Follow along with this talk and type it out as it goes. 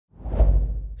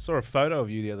Saw a photo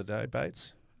of you the other day,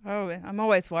 Bates. Oh, I'm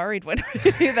always worried when I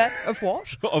hear that. Of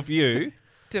what? Of you.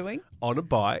 Doing? On a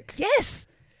bike. Yes.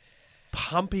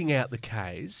 Pumping out the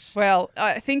Ks. Well,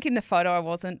 I think in the photo I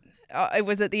wasn't. It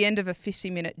was at the end of a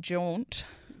 50-minute jaunt.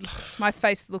 My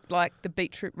face looked like the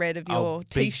beetroot red of your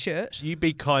T-shirt. You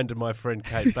be kind to my friend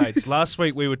Kate Bates. Last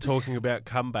week we were talking about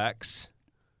comebacks.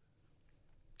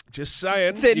 Just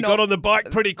saying. You got on the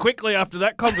bike pretty quickly after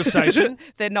that conversation.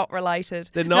 They're not related.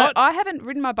 They're not? No, I haven't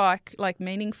ridden my bike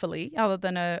meaningfully other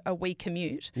than a wee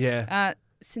commute. Yeah.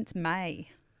 Since May.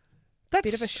 That's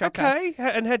bit of a shocker. Okay.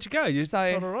 And how'd you go? You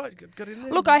felt all right? Got in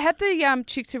there? Look, I had the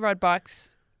Chicks Who Ride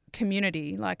Bikes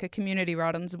community, like a community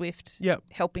ride on Zwift,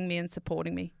 helping me and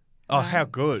supporting me. Oh, how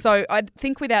good. So I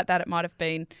think without that it might have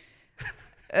been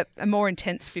a more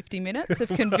intense 50 minutes of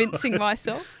convincing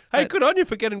myself. Hey, good on you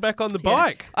for getting back on the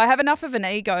bike. I have enough of an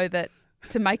ego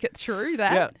to make it through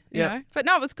that, you know. But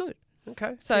no, it was good.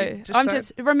 Okay. So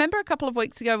remember a couple of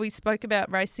weeks ago we spoke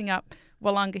about racing up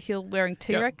Wollonga Hill wearing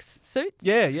T-Rex suits?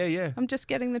 Yeah. I'm just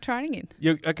getting the training in.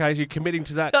 You're committing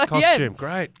to that costume.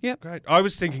 Great. Yep. Great. I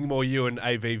was thinking more you and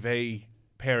AVV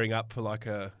pairing up for like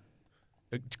a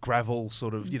gravel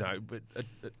sort of,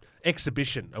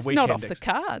 exhibition, a weekend. Not off the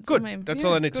cards. Good. I mean, That's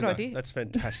all I need to know. Idea. That's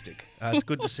fantastic. It's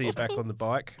good to see you back on the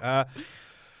bike.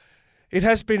 It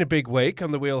has been a big week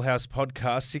on the Wheelhouse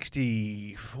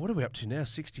podcast. What are we up to now?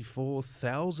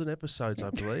 64,000 episodes,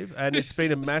 I believe. And it's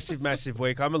been a massive, massive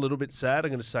week. I'm a little bit sad,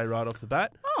 I'm going to say right off the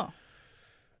bat. Oh.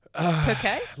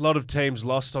 Okay. A lot of teams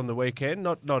lost on the weekend,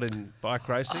 not in bike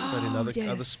racing, but in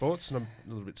other sports, and I'm a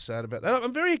little bit sad about that.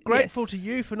 I'm very grateful to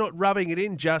you for not rubbing it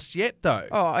in just yet, though.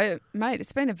 Oh, mate,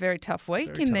 it's been a very tough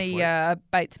week the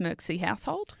Bates-Merksey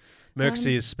household.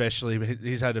 Merksey especially,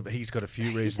 he's got a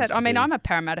few reasons. I'm a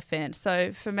Parramatta fan,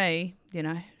 so for me,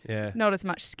 not as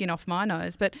much skin off my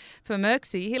nose. But for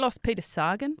Merksey, he lost Peter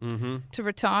Sagan to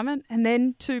retirement, and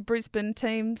then two Brisbane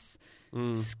teams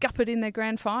scuppered in their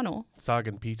grand final.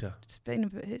 Sagan Peter. It's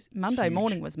been Monday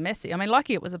morning was messy. I mean,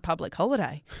 lucky it was a public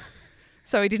holiday,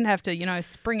 so he didn't have to,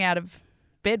 spring out of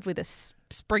bed with a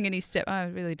spring in his step. I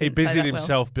really didn't. He busied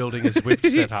himself building his Zwift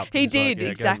setup. He did,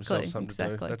 exactly.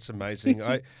 That's amazing.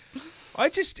 I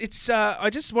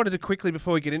just wanted to quickly,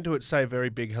 before we get into it, say a very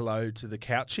big hello to the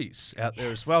Couchies out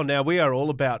there as well. Now, we are all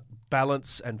about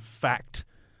balance and fact,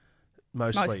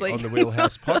 mostly. On the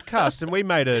Wheelhouse podcast, and we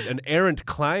made an errant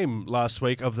claim last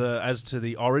week as to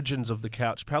the origins of the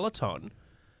couch peloton.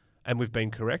 And we've been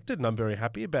corrected, and I'm very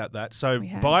happy about that. So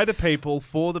by the people,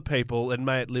 for the people, and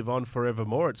may it live on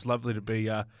forevermore. It's lovely to be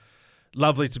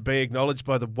acknowledged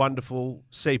by the wonderful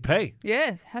CP.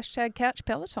 Yeah, hashtag couch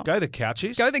peloton. Go the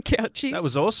Couchies. Go the Couchies. That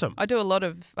was awesome. I do a lot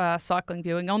of cycling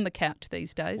viewing on the couch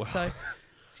these days. Wow.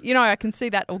 So, I can see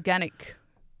that organic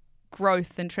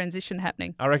growth and transition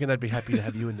happening. I reckon they'd be happy to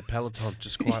have you in the peloton,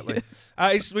 just quietly.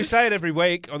 Yes. We say it every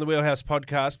week on the Wheelhouse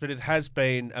podcast, but it has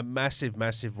been a massive,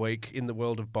 massive week in the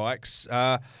world of bikes.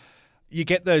 You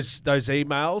get those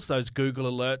emails, those Google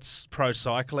Alerts pro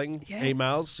cycling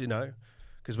emails,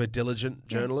 because we're diligent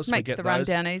journalists. Makes we get the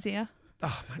rundown easier.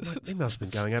 Oh, mate, my email's been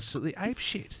going absolutely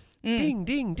apeshit. Ding,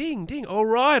 ding, ding, ding. All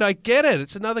right, I get it.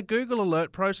 It's another Google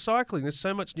Alert pro cycling. There's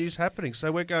so much news happening. So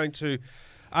we're going to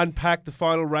unpack the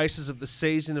final races of the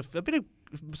season, a bit of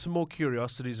some more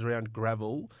curiosities around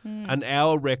gravel, an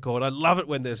hour record. I love it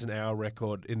when there's an hour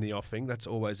record in the offing. That's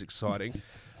always exciting.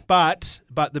 But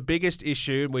the biggest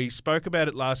issue, and we spoke about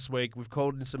it last week, we've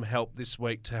called in some help this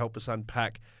week to help us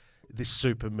unpack this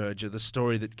super merger, the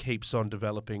story that keeps on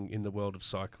developing in the world of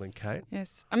cycling, Kate.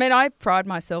 Yes. I mean, I pride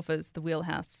myself as the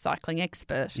Wheelhouse cycling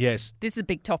expert. Yes. This is a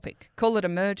big topic. Call it a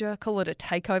merger, call it a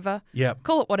takeover. Yeah.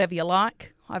 Call it whatever you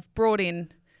like. I've brought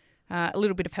in a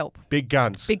little bit of help. Big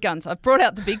guns. Big guns. I've brought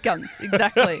out the big guns.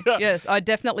 Exactly. Yes. I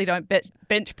definitely don't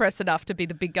bench press enough to be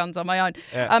the big guns on my own.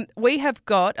 Yeah. We have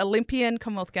got Olympian,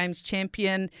 Commonwealth Games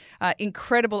champion,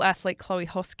 incredible athlete Chloe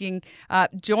Hosking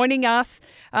joining us.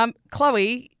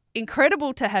 Chloe,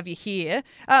 incredible to have you here.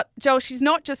 Joel, she's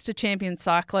not just a champion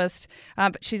cyclist,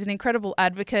 but she's an incredible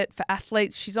advocate for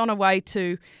athletes. She's on her way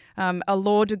to a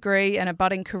law degree and a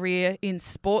budding career in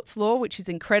sports law, which is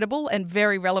incredible and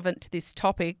very relevant to this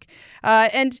topic.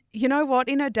 And you know what?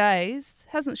 In her days,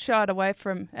 hasn't shied away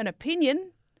from an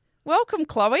opinion. Welcome,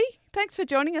 Chloe. Thanks for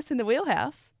joining us in the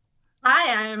Wheelhouse.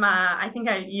 Hi, I'm, I think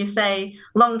you say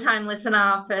long-time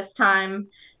listener, first-time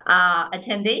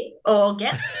attendee or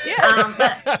guest.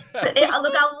 Yeah.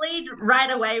 Look, I'll lead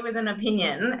right away with an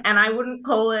opinion, and I wouldn't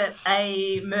call it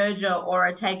a merger or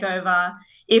a takeover.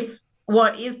 If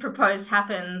what is proposed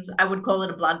happens, I would call it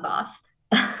a bloodbath.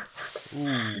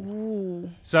 Ooh.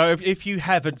 So if you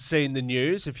haven't seen the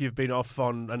news, if you've been off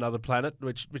on another planet,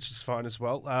 which is fine as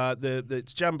well,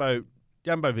 it's Jumbo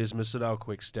Visma at Old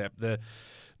Quick Step, the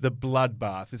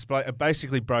Bloodbath. It's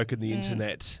basically broken the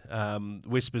internet.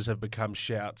 Whispers have become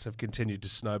shouts, have continued to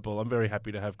snowball. I'm very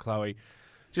happy to have Chloe.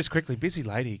 Just quickly, busy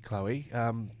lady, Chloe.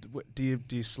 Do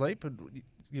you sleep?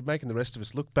 You're making the rest of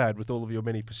us look bad with all of your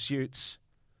many pursuits.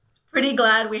 Pretty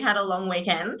glad we had a long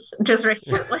weekend just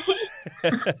recently.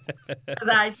 Because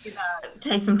I did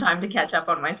take some time to catch up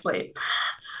on my sleep.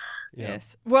 Yeah.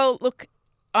 Yes. Well, look,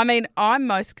 I mean, I'm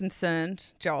most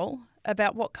concerned, Joel,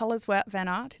 about what colours Wout van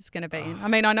Aert is going to be in. I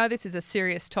mean, I know this is a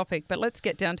serious topic, but let's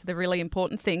get down to the really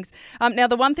important things. Now,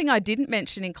 the one thing I didn't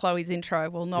mention in Chloe's intro,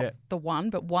 well, not the one,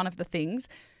 but one of the things,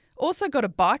 also got a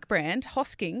bike brand,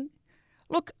 Hosking.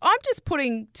 Look, I'm just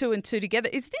putting two and two together.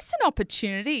 Is this an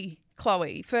opportunity,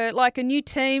 Chloe, for like a new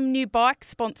team, new bike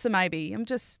sponsor maybe? I'm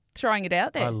just throwing it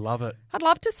out there. I love it. I'd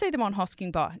love to see them on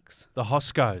Hosking bikes. The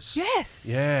Hoscos. Yes.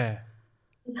 Yeah.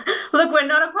 Look, we're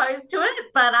not opposed to it,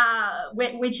 but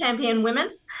we champion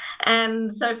women,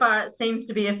 and so far it seems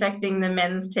to be affecting the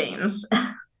men's teams.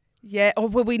 Yeah, well,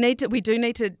 we do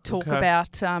need to talk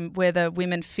about whether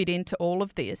women fit into all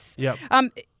of this. Yep.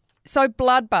 So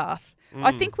Bloodbath,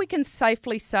 I think we can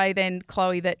safely say then,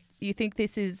 Chloe, that you think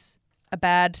this is a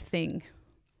bad thing.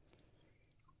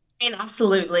 I mean,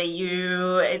 absolutely.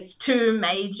 It's two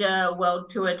major World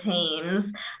Tour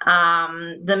teams.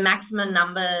 The maximum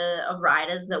number of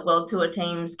riders that World Tour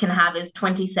teams can have is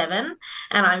 27,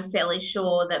 and I'm fairly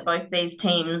sure that both these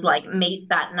teams meet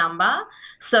that number.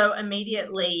 So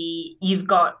immediately you've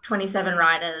got 27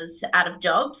 riders out of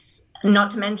jobs.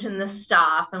 Not to mention the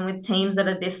staff, and with teams that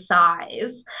are this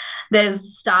size,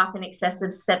 there's staff in excess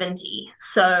of 70.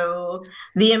 So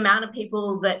the amount of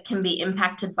people that can be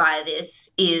impacted by this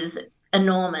is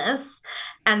enormous,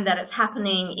 and that it's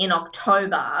happening in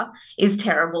October is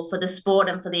terrible for the sport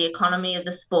and for the economy of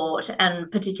the sport,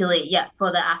 and particularly,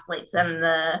 for the athletes and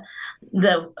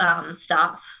the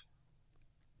staff.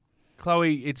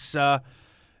 Chloe,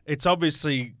 it's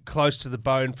obviously close to the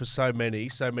bone for so many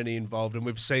involved, and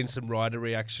we've seen some rider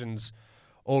reactions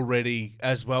already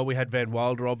as well. We had Van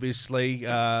Wilder, obviously.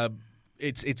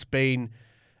 It's been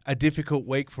a difficult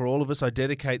week for all of us. I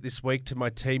dedicate this week to my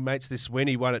teammates. This win,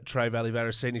 he won at Trey Valley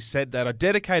Varasini, said that. I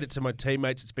dedicate it to my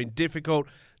teammates. It's been difficult.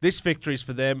 This victory's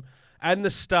for them and the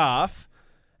staff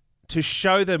to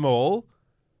show them all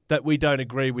that we don't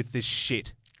agree with this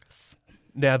shit.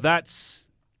 Now that's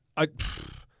not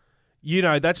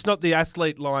the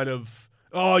athlete line of,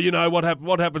 what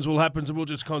happens will happen, and we'll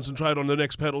just concentrate on the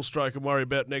next pedal stroke and worry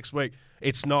about next week.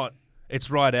 It's not. It's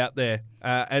right out there.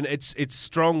 And it's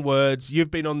strong words.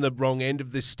 You've been on the wrong end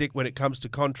of this stick when it comes to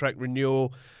contract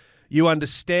renewal. You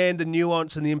understand the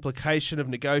nuance and the implication of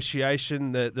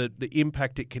negotiation, the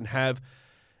impact it can have.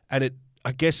 And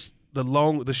I guess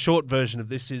the short version of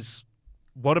this is,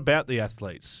 what about the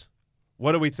athletes?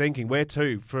 What are we thinking? Where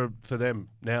to for them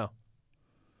now?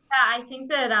 I think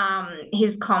that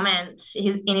his comment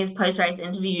in his post-race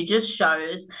interview just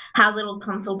shows how little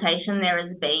consultation there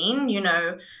has been.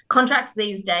 Contracts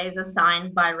these days are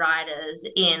signed by riders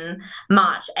in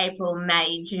March, April,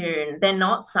 May, June. They're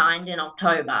not signed in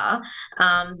October.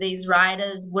 These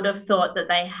riders would have thought that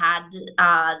they had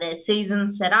their season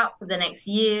set up for the next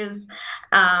years,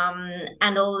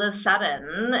 and all of a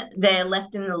sudden they're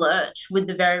left in the lurch with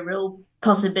the very real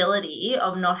possibility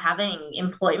of not having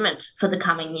employment for the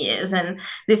coming years. And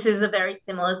this is a very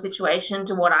similar situation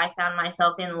to what I found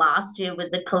myself in last year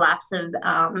with the collapse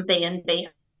of B&B.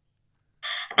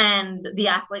 And the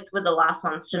athletes were the last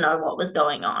ones to know what was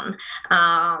going on.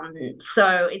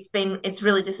 So it's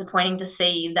really disappointing to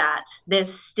see that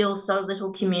there's still so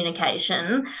little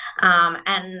communication,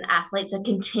 and athletes are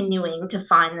continuing to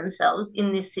find themselves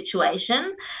in this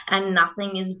situation, and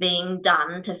nothing is being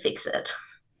done to fix it.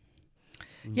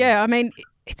 Yeah, I mean,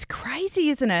 it's crazy,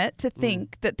 isn't it, to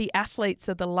think that the athletes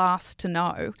are the last to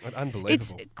know.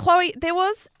 Unbelievable. Chloe,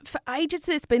 for ages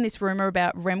there's been this rumour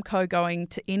about Remco going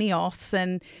to Ineos,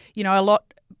 and, a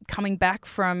lot coming back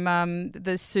from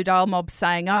the Soudal mob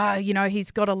saying,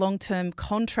 he's got a long-term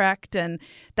contract and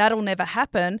that'll never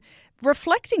happen.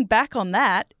 Reflecting back on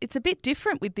that, it's a bit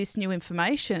different with this new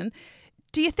information.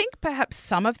 Do you think perhaps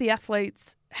some of the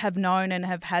athletes have known and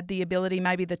have had the ability,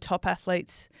 maybe the top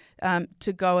athletes,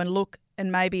 to go and look,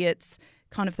 and maybe it's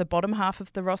kind of the bottom half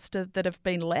of the roster that have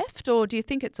been left, or do you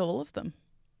think it's all of them?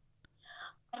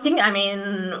 I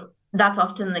mean, that's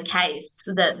often the case,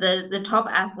 that the top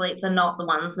athletes are not the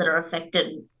ones that are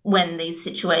affected when these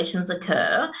situations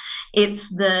occur. It's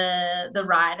the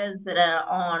riders that are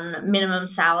on minimum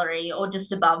salary or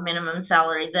just above minimum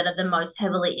salary that are the most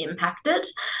heavily impacted.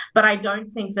 But I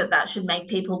don't think that that should make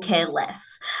people care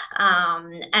less.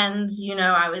 And,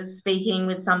 I was speaking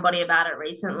with somebody about it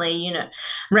recently.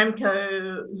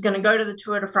 Remco is going to go to the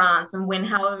Tour de France and win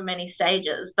however many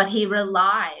stages, but he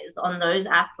relies on those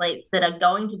athletes that are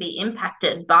going to be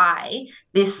impacted by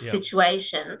this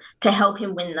situation to help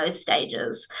him win those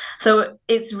stages. So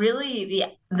it's really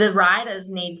the riders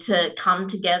need to come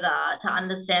together to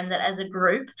understand that as a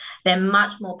group, they're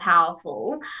much more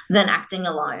powerful than acting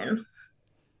alone.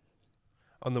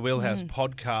 On the Wheelhouse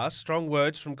podcast, strong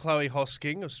words from Chloe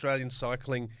Hosking, Australian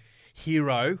cycling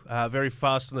hero, very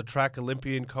fast on the track,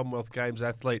 Olympian, Commonwealth Games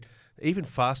athlete, even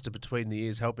faster between the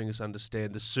ears, helping us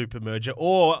understand the super merger,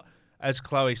 or, as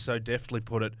Chloe so deftly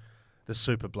put it, the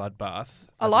super bloodbath.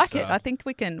 I like it. I think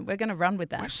we're going to run with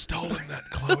that. We've stolen that,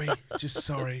 Chloe. Just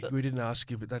sorry, we didn't ask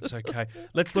you, but that's okay.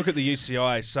 Let's look at the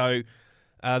UCI. So,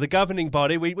 the governing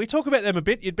body, we talk about them a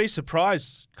bit. You'd be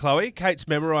surprised, Chloe. Kate's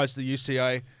memorised the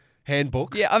UCI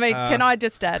handbook. Yeah, I mean, can I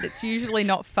just add, it's usually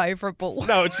not favourable.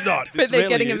 No, it's not. But they're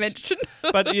getting a mention.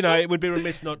 But, it would be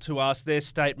remiss not to ask. Their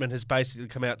statement has basically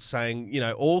come out saying,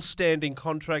 all standing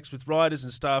contracts with riders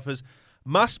and staffers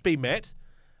must be met.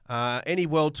 Any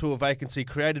World Tour vacancy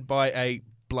created by a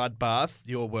bloodbath,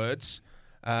 your words,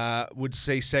 would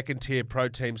see second-tier pro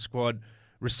team squad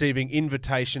receiving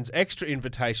extra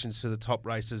invitations to the top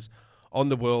races on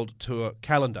the World Tour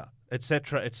calendar,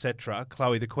 etc., etc.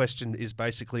 Chloe, the question is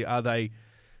basically, are they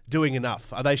doing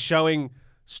enough? Are they showing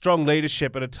strong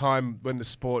leadership at a time when the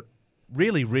sport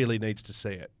really, really needs to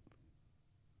see it?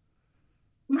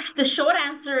 The short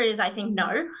answer is, I think,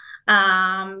 no.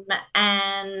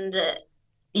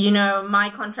 My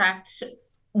contract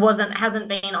hasn't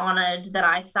been honoured that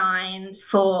I signed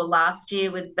for last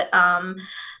year with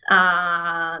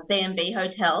B&B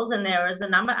Hotels, and there is a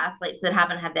number of athletes that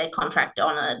haven't had their contract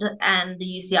honoured, and the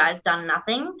UCI has done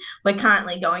nothing. We're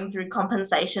currently going through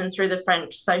compensation through the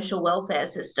French social welfare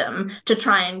system to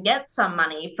try and get some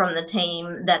money from the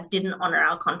team that didn't honour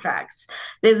our contracts.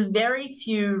 There's very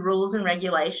few rules and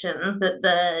regulations that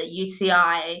the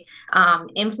UCI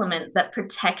implement that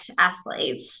protect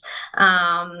athletes.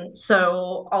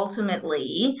 So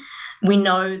ultimately, we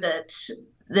know that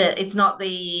it's not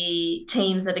the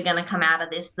teams that are going to come out of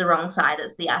this the wrong side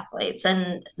as the athletes,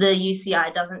 and the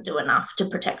UCI doesn't do enough to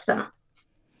protect them.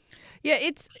 Yeah,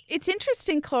 it's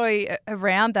interesting, Chloe,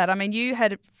 around that. I mean, you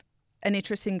had an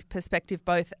interesting perspective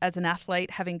both as an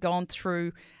athlete, having gone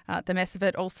through the mess of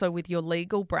it, also with your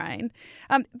legal brain.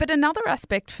 But another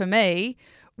aspect for me,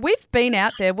 we've been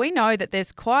out there. We know that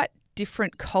there's quite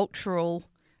different cultural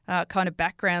kind of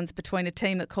backgrounds between a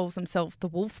team that calls themselves the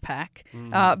Wolfpack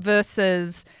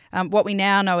versus what we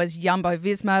now know as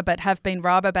Jumbo-Visma, but have been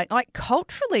Rabobank. Like,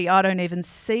 culturally, I don't even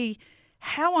see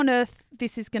how on earth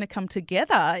this is going to come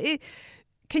together.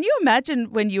 Can you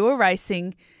imagine when you were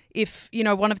racing if,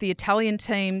 one of the Italian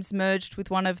teams merged with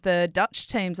one of the Dutch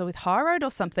teams or with High Road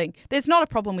or something? There's not a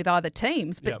problem with either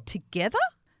teams, but together?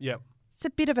 Yep. It's a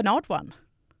bit of an odd one.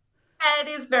 It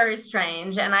is very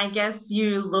strange, and I guess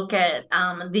you look at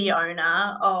the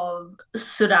owner of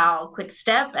Soudal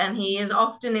Quickstep, and he is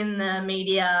often in the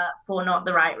media for not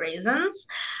the right reasons.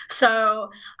 So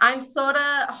I'm sort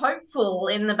of hopeful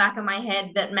in the back of my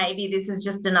head that maybe this is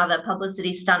just another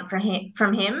publicity stunt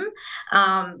from him,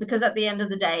 because at the end of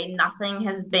the day, nothing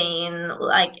has been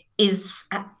is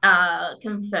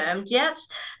confirmed yet.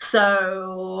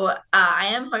 So I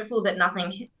am hopeful that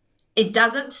it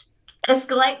doesn't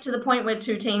escalate to the point where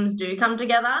two teams do come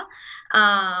together,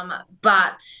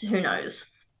 but who knows?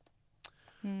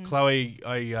 Chloe,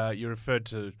 you referred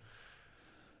to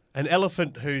an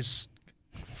elephant who's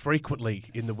frequently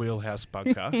in the wheelhouse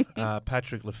bunker,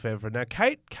 Patrick Lefevre. Now,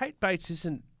 Kate Bates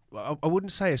isn't, I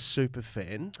wouldn't say a super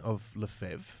fan of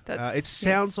Lefevre. It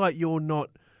sounds like you're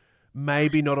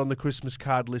maybe not on the Christmas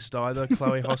card list either,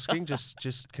 Chloe Hosking,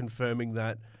 just confirming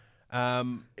that.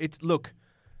 Look,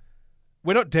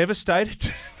 we're not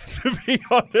devastated, to be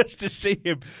honest, to see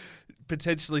him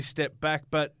potentially step back.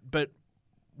 But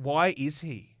why is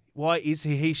he? Why is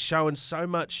he? He's showing so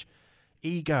much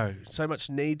ego, so much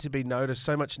need to be noticed,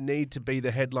 so much need to be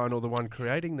the headline or the one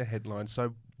creating the headline.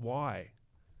 So why?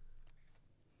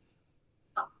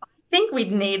 I think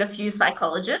we'd need a few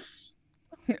psychologists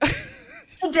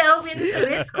to delve into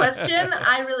this question.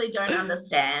 I really don't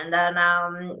understand. And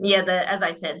as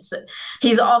I said,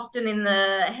 he's often in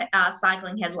the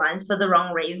cycling headlines for the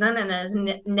wrong reason, and has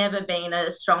never been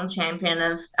a strong champion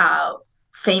of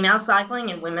female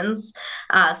cycling and women's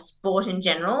sport in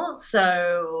general.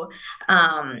 So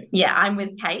I'm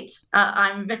with Kate.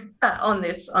 I'm on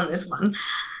this one.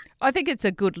 I think it's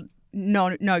a good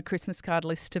no Christmas card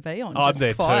list to be on. I'm just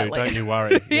there quietly. too, don't you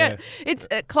worry. Yeah. It's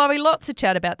Chloe, lots of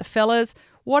chat about the fellas.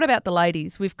 What about the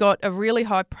ladies? We've got a really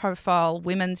high-profile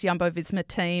women's Jumbo-Visma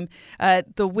team.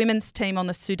 The women's team on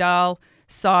the Soudal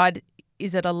side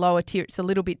is at a lower tier. It's a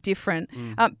little bit different.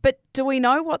 But do we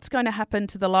know what's going to happen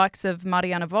to the likes of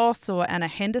Marianne Vos or Anna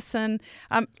Henderson?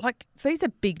 These are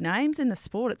big names in the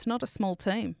sport. It's not a small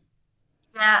team.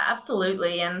 Yeah,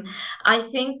 absolutely. And I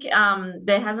think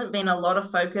there hasn't been a lot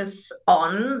of focus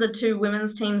on the two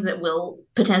women's teams that will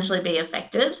potentially be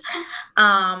affected,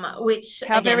 which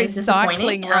how again, very is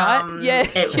disappointing. cycling, right?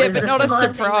 But not a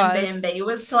surprise. When BMB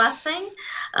was collapsing.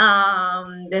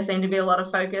 There seemed to be a lot of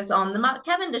focus on the Mark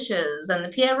Cavendishes and the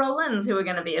Pierre Rollins who were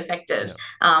going to be affected.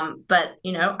 Yeah. But,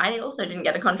 I also didn't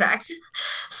get a contract.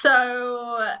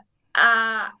 So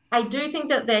I do think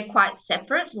that they're quite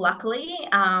separate, luckily,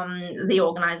 the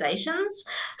organisations.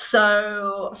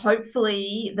 So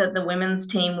hopefully that the women's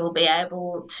team will be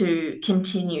able to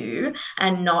continue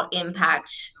and not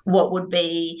impact what would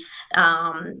be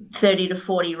 30 to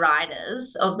 40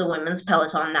 riders of the women's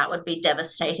peloton. That would be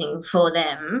devastating for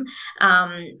them.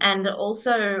 And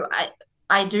also,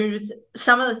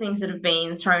 some of the things that have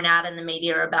been thrown out in the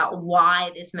media about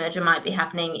why this merger might be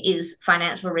happening is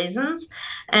financial reasons,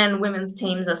 and women's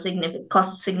teams are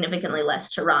cost significantly less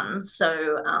to run.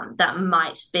 So that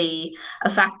might be a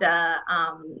factor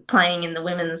playing in the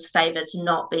women's favour to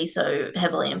not be so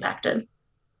heavily impacted.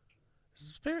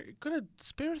 Got a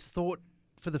spare thought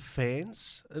for the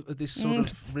fans of this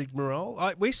sort of rigmarole?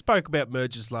 We spoke about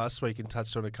mergers last week and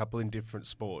touched on a couple in different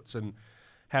sports and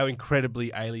how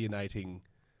incredibly alienating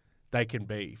they can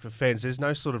be for fans. There's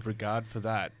no sort of regard for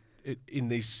that in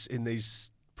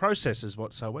these processes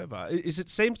whatsoever. It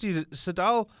seems to you that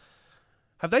Soudal,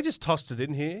 have they just tossed it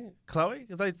in here, Chloe?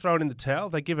 Have they thrown in the towel?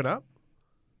 Have they given up?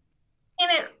 And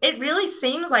it really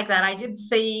seems like that. I did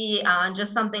see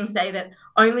just something say that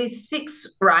only 6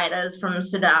 riders from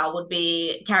Soudal would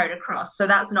be carried across. So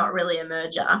that's not really a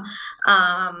merger.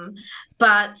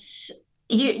 But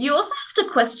you also have to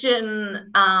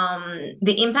question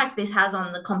the impact this has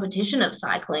on the competition of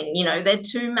cycling. They're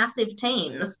 2 massive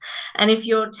teams, and if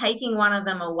you're taking one of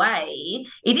them away,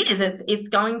 it's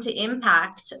going to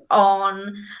impact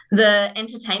on the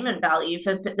entertainment value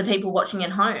for the people watching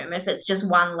at home if it's just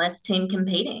one less team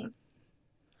competing.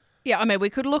 Yeah, I mean, we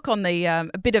could look on the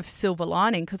a bit of silver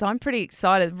lining because I'm pretty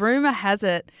excited. Rumour has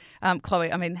it,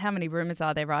 Chloe, I mean, how many rumours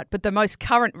are there, right? But the most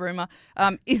current rumour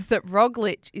is that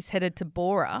Roglic is headed to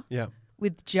Bora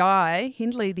with Jai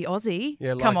Hindley, the Aussie.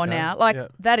 Yeah, come on now.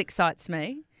 That excites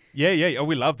me. Yeah. Oh,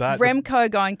 we love that.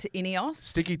 Remco going to Ineos.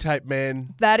 Sticky tape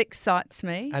man. That excites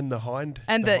me. And the hind.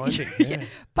 Yeah.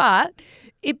 But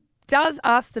it does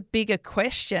ask the bigger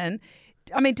question.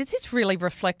 I mean, does this really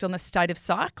reflect on the state of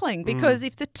cycling? Because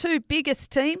if the 2 biggest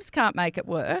teams can't make it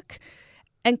work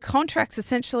and contracts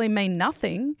essentially mean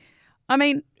nothing, I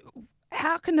mean,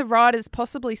 how can the riders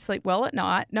possibly sleep well at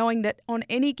night knowing that on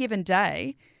any given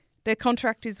day their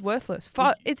contract is worthless?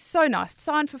 It's so nice.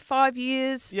 Signed for 5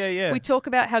 years. Yeah. We talk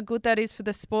about how good that is for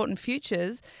the sport and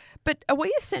futures. But are we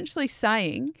essentially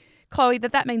saying, Chloe,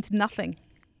 that means nothing?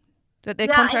 That their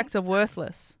contracts are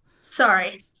worthless?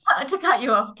 Sorry to cut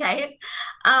you off, Kate.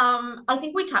 I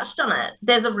think we touched on it.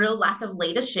 There's a real lack of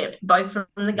leadership, both from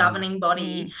the governing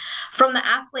body, from the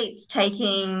athletes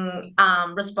taking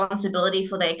responsibility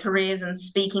for their careers and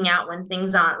speaking out when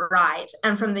things aren't right,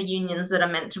 and from the unions that are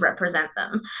meant to represent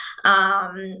them.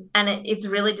 And it's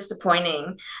really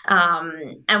disappointing.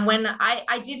 And when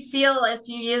I did feel a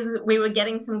few years we were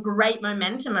getting some great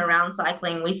momentum around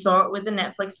cycling. We saw it with the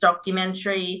Netflix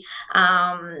documentary.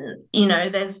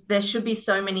 There should be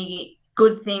so many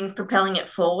good things propelling it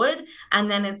forward, and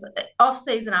then it's off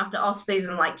season after off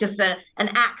season, like just an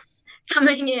axe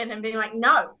coming in and being like,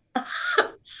 no.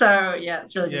 So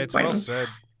it's really disappointing. It's well said.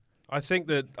 I think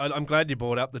that I'm glad you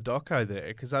brought up the doco there,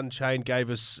 because Unchained gave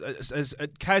us, as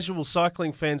casual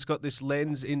cycling fans, got this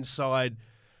lens inside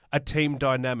a team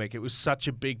dynamic. It was such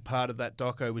a big part of that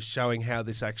doco, was showing how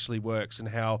this actually works and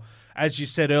how, as you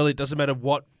said earlier, it doesn't matter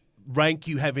what rank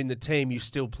you have in the team, you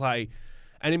still play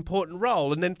an important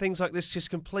role. And then things like this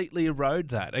just completely erode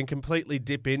that and completely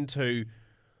dip into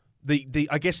the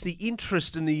I guess the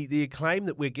interest and the acclaim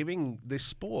that we're giving this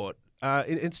sport.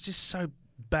 It's just so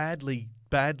badly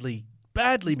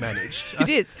managed. It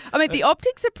is. I mean, the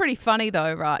optics are pretty funny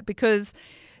though, right? Because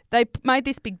they made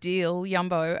this big deal,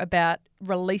 Jumbo, about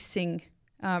releasing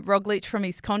Roglic from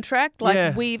his contract.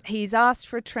 Like he's asked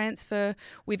for a transfer.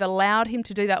 We've allowed him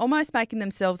to do that, almost making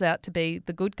themselves out to be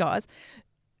the good guys.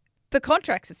 The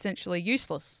contract's essentially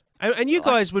useless. And you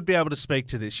guys would be able to speak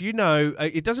to this. You know,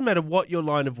 it doesn't matter what your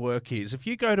line of work is. If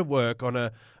you go to work on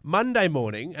a Monday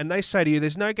morning and they say to you,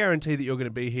 there's no guarantee that you're going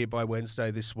to be here by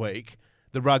Wednesday this week,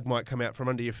 the rug might come out from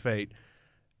under your feet.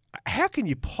 How can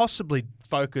you possibly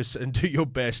focus and do your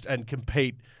best and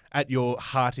compete at your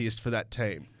heartiest for that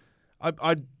team?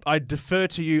 I defer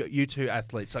to you two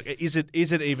athletes. Like, is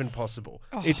it even possible?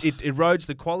 Oh. It erodes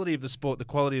the quality of the sport, the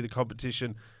quality of the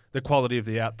competition, the quality of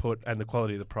the output, and the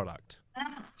quality of the product.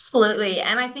 Absolutely.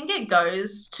 And I think it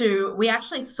goes to, we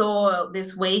actually saw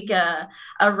this week a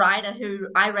rider who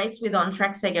I raced with on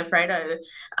Trek Segafredo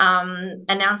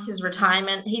announce his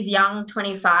retirement. He's young,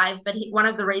 25, but one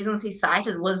of the reasons he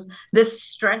cited was the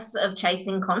stress of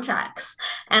chasing contracts.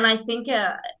 And I think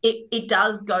it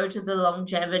does go to the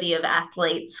longevity of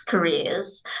athletes'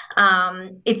 careers.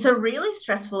 It's a really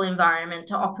stressful environment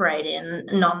to operate in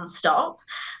nonstop.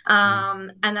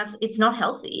 And it's not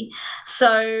healthy.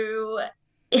 So,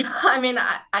 I mean,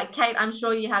 Kate, I'm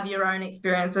sure you have your own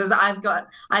experiences. I've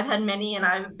had many, and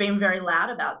I've been very loud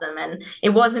about them, and it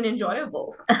wasn't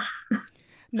enjoyable.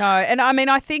 No, and I mean,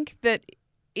 I think that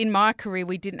in my career,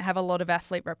 we didn't have a lot of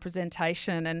athlete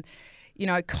representation, and you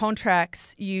know,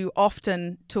 contracts, you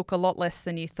often took a lot less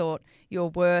than you thought you were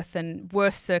worth, and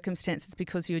worse circumstances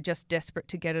because you were just desperate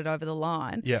to get it over the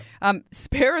line. Yeah.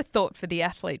 Spare a thought for the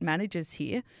athlete managers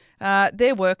here.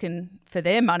 They're working for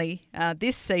their money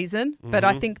this season, but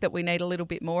I think that we need a little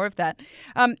bit more of that.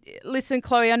 Listen,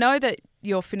 Chloe, I know that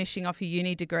you're finishing off your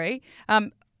uni degree.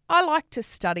 I like to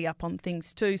study up on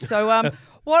things too. So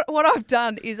what I've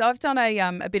done is I've done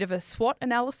a bit of a SWOT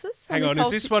analysis. Hang on, is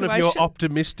this situation. one of your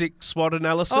optimistic SWOT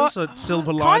analysis, or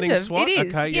silver lining kind of, SWOT? It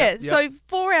is, okay, yeah. So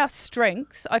for our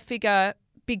strengths, I figure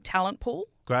big talent pool,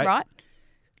 great, right?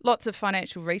 Lots of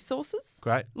financial resources,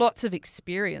 great. Lots of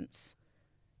experience,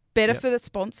 better for the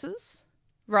sponsors,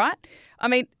 right? I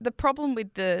mean, the problem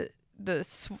with the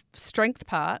strength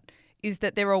part is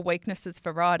that there are weaknesses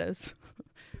for riders.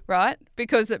 Right?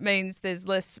 Because it means there's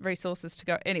less resources to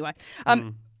go. Anyway,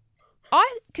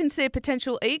 I can see a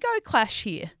potential ego clash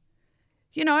here.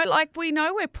 You know, like we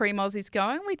know where Primoz is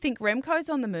going. We think Remco's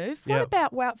on the move. What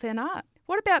about Wout van Aert?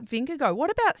 What about Vingegaard?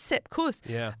 What about Sepp Kuss?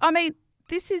 Yeah. I mean,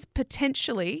 this is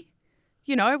potentially,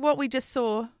 you know, what we just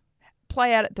saw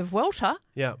play out at the Vuelta.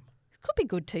 Yeah. Could be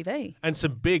good TV. And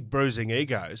some big bruising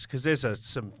egos, because there's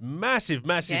some massive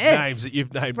names that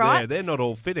you've named there. They're not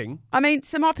all fitting. I mean,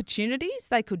 some opportunities,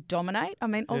 they could dominate. I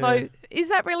mean, although, is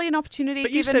that really an opportunity? But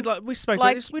you said, like, we spoke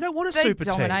about this, we don't want a super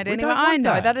team. They dominate anyway. I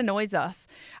know, that annoys us.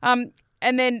 And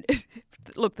then,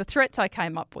 look, the threats I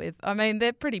came up with, I mean,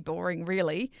 they're pretty boring,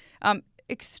 really.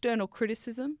 External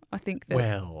criticism, I think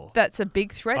that's a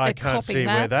big threat. I can't see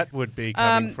where that would be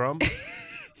coming from.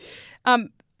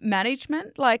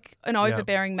 Management, like an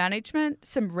overbearing management,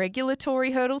 some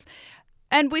regulatory hurdles.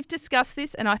 And we've discussed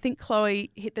this, and I think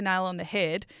Chloe hit the nail on the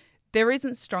head. There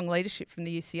isn't strong leadership from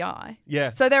the UCI.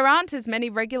 Yeah. So there aren't as many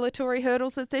regulatory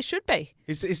hurdles as there should be.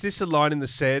 Is this a line in the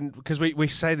sand? Because we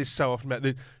say this so often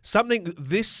about something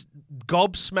this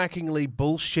gobsmackingly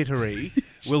bullshittery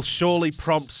will surely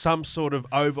prompt some sort of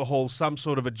overhaul, some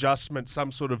sort of adjustment,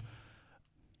 some sort of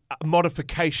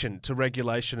modification to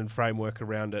regulation and framework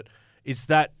around it. Is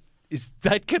that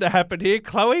going to happen here,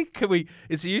 Chloe?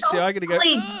 Is the UCI going to go?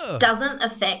 It doesn't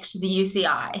affect the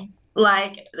UCI.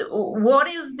 Like, what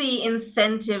is the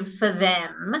incentive for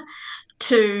them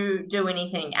to do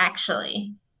anything,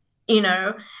 actually? You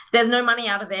know, there's no money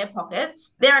out of their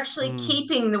pockets. They're actually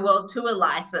keeping the World Tour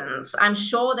license. I'm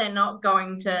sure they're not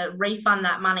going to refund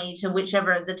that money to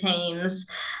whichever of the teams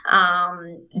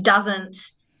doesn't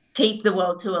keep the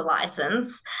World Tour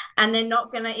license, and they're not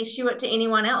going to issue it to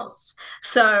anyone else.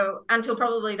 So until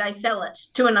probably they sell it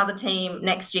to another team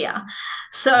next year.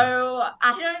 So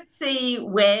I don't see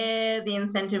where the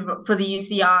incentive for the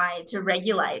UCI to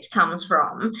regulate comes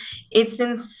from. It's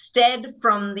instead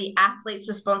from the athlete's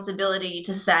responsibility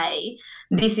to say,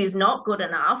 this is not good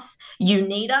enough. You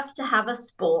need us to have a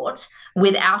sport.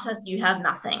 Without us, you have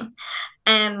nothing.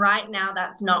 And right now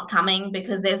that's not coming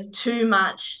because there's too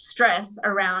much stress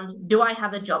around, do I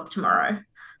have a job tomorrow?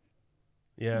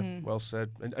 Yeah, well said.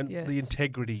 And the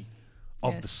integrity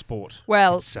of the sport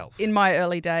itself. In my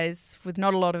early days, with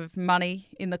not a lot of money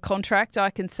in the contract,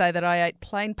 I can say that I ate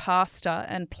plain pasta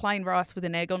and plain rice with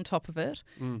an egg on top of it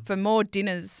for more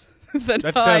dinners than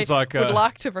I would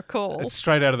like to recall. It's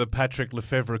straight out of the Patrick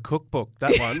Lefevre cookbook,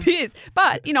 that one. It is.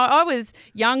 But, you know, I was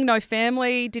young, no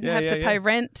family, didn't have to pay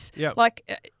rent. Yep.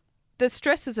 Like, the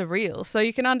stresses are real. So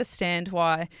you can understand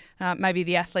why maybe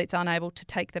the athletes aren't able to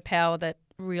take the power that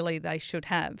really they should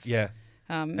have. Yeah.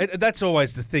 That's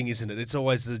always the thing, isn't it? It's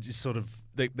always sort of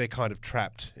they're kind of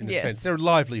trapped in a sense. Their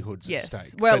livelihoods at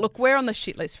stake. Well, look, we're on the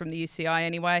shit list from the UCI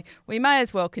anyway. We may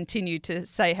as well continue to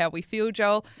say how we feel,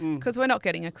 Joel, because we're not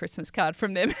getting a Christmas card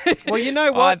from them. Well, you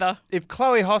know what? Either. If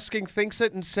Chloe Hosking thinks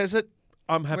it and says it,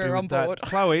 I'm happy We're with on board. that.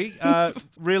 Chloe,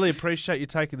 really appreciate you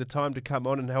taking the time to come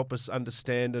on and help us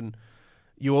understand. And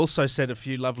you also said a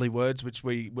few lovely words, which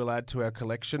we will add to our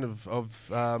collection of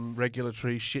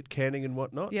regulatory shit canning and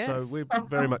whatnot. Yes. So we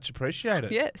very much appreciate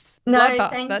it. Yes. No, Bloodbath,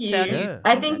 thank that's you. our new. Yeah.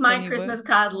 I think that's my our new Christmas word.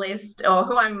 card list, or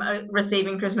who I'm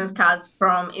receiving Christmas cards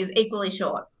from, is equally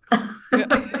short.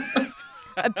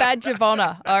 A badge of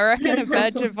honour. I reckon a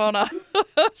badge of honour.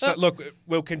 So look,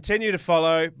 we'll continue to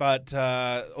follow, but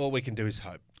all we can do is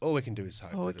hope. All we can do is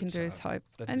hope. All we can do is hope.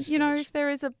 at And, this you know, stage. if there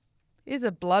is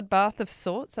a bloodbath of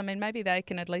sorts, I mean, maybe they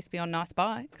can at least be on nice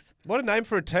bikes. What a name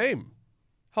for a team.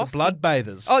 Hosking. The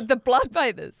Bloodbathers. Oh, the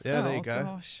Bloodbathers. Yeah, oh, there you go.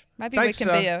 Gosh. Maybe Thanks, we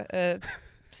can be a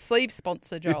sleeve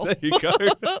sponsor, Joel. There you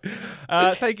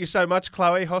go. Thank you so much,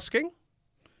 Chloe Hosking.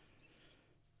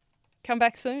 Come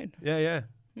back soon. Yeah.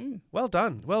 Well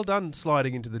done. Well done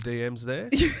sliding into the DMs there.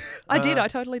 I did. I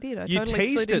totally did. I You totally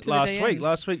teased slid it into last the week. DMs.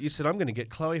 Last week you said, I'm going to get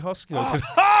Chloe Hosking. I Oh, said,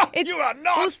 ha! It's- You are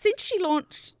not! Well, since she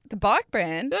launched the bike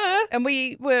brand, Yeah. and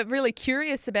we were really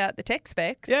curious about the tech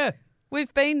specs, Yeah.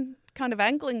 we've been kind of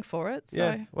angling for it. So.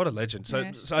 Yeah, what a legend. So,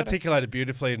 Yeah, she's so got a- articulated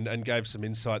beautifully and gave some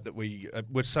insight that we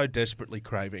were so desperately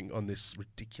craving on this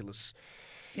ridiculous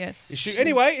Yes. issue. she's-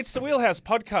 Anyway, it's the Wheelhouse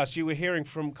Podcast. You were hearing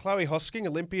from Chloe Hosking,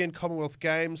 Olympian, Commonwealth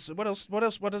Games. What else?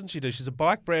 What doesn't she do? She's a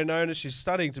bike brand owner. She's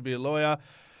studying to be a lawyer.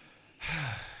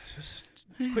 Just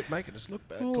quit making us look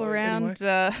bad. all Chloe. around,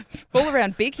 Anyway, all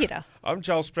around big hitter. I'm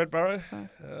Joel Spreadborough.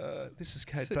 This is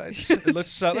Kate Bates.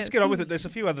 Let's get on with it. There's a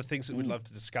few other things that we'd love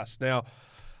to discuss. Now,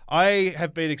 I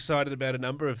have been excited about a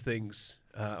number of things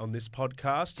on this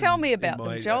podcast. Tell and me about in them,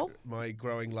 my, Joel. My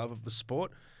growing love of the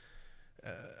sport. Do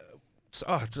you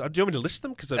want me to list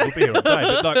them? Because we'll be here all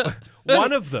day. But like,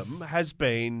 one of them has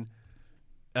been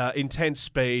intense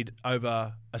speed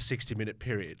over a 60-minute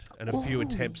period, and a few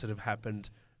attempts that have happened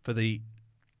for the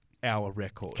hour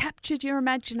record. Captured your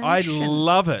imagination. I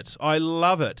love it. I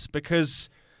love it because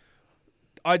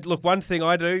one thing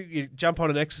I do, you jump on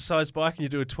an exercise bike and you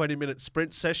do a 20-minute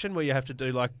sprint session where you have to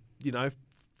do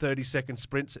 30-second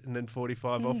sprints and then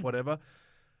 45 off, whatever.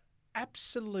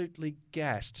 Absolutely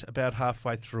gassed about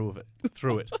halfway through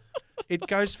it. It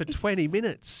goes for 20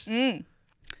 minutes.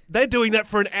 They're doing that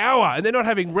for an hour and they're not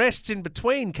having rests in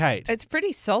between, Kate. It's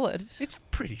pretty solid. It's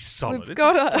pretty solid. We've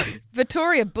got a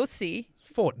Vittoria Bussey.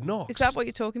 Fort Knox. Is that what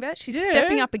you're talking about? She's Yeah.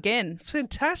 stepping up again. It's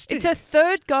fantastic. It's her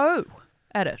third go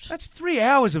at it. That's 3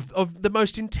 hours of the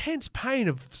most intense pain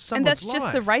of someone's And that's life.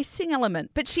 just the racing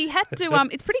element. But she had to,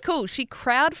 it's pretty cool. She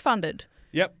crowdfunded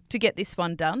Yep. to get this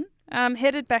one done.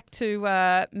 Headed back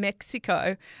to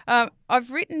Mexico.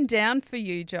 I've written down for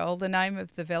you, Joel, the name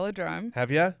of the velodrome. Have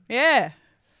you? Yeah.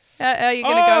 How are you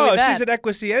going to go with that? She's at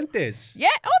Aguascientes. Yeah.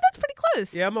 Oh, that's pretty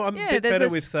close. Yeah, I'm a bit there's better a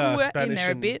with squirt Spanish. in there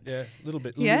a and- bit. Yeah, a little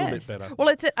bit Yes. better. Well,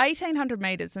 it's at 1,800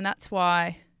 metres, and that's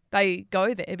why they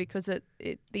go there, because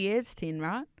the air's thin,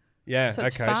 right? Yeah, So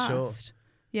it's okay, fast. sure.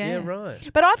 Yeah. Yeah, right.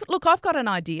 But I've got an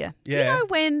idea. Yeah. You know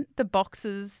when the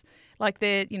boxers, like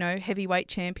they're, heavyweight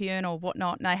champion or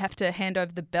whatnot, and they have to hand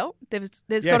over the belt, there's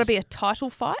got to Yes. be a title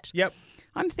fight. Yep.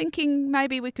 I'm thinking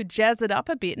maybe we could jazz it up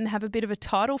a bit and have a bit of a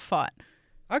title fight.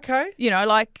 Okay.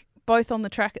 Like both on the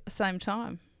track at the same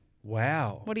time.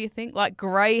 Wow. What do you think? Like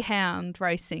greyhound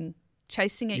racing,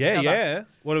 chasing each other. Yeah.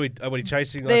 What are we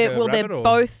chasing? They're rabbit or?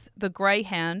 both the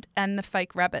greyhound and the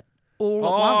fake rabbit all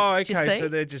at once. Do you okay. see? So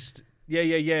they're just Yeah.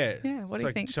 Yeah, what do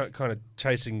you think? Kind of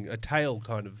chasing a tail,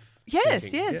 kind of. Yes,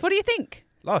 thinking. yes. Yeah. What do you think?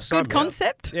 Oh, sign Good me up.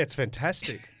 concept. Yeah, it's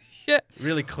fantastic. Yeah.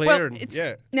 Really clear Well, and it's,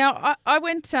 yeah. Now, I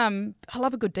went, I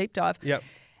love a good deep dive. Yep.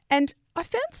 And I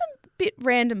found some bit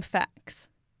random facts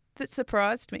that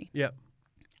surprised me. Yep.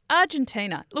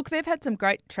 Argentina. Look, they've had some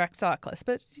great track cyclists,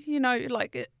 but,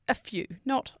 like a few,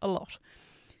 not a lot.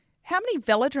 How many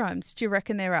velodromes do you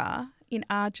reckon there are in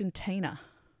Argentina?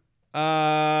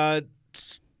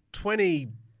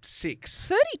 26.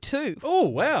 32. Oh,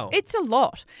 wow. It's a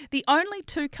lot. The only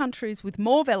two countries with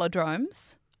more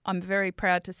velodromes, I'm very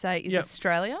proud to say, is Yep.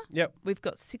 Australia. Yep. We've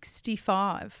got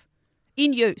 65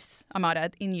 in use, I might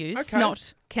add, in use, Okay.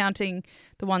 not counting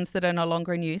the ones that are no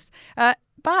longer in use.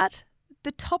 But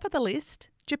the top of the list,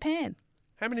 Japan.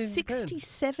 How many in Japan?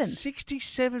 67.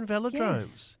 67 velodromes.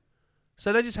 Yes.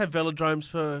 So they just have velodromes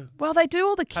for... Well, they do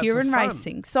all the Have Kieran for fun.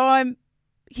 racing. So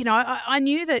I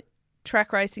knew that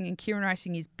track racing and keirin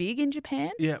racing is big in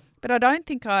Japan. Yeah. But I don't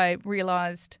think I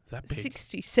realised that big?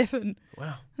 67.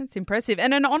 Wow. That's impressive.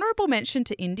 And an honourable mention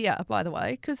to India, by the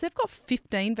way, because they've got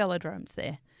 15 velodromes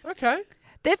there. Okay.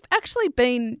 They've actually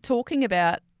been talking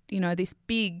about, this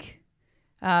big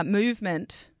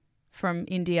movement from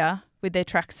India with their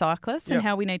track cyclists and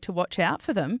how we need to watch out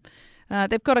for them.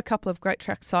 They've got a couple of great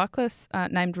track cyclists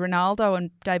named Ronaldo and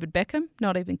David Beckham,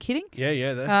 not even kidding.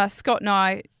 Yeah. Scott and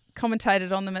I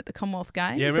commentated on them at the Commonwealth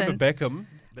Games. Yeah, remember Beckham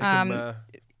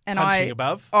and punching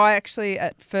above? I actually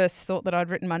at first thought that I'd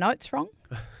written my notes wrong.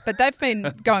 But they've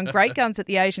been going great guns at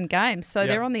the Asian Games, so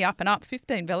they're on the up and up,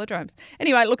 15 velodromes.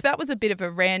 Anyway, look, that was a bit of a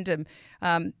random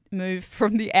move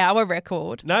from the hour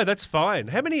record. No, that's fine.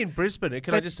 How many in Brisbane?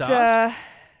 I just ask?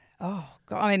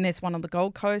 There's one on the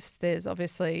Gold Coast. There's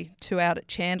obviously 2 out at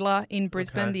Chandler in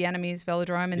Brisbane, the Anime's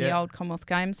Velodrome and the old Commonwealth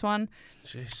Games one.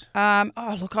 Jeez.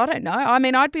 Look, I don't know. I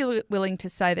mean, I'd be willing to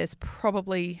say there's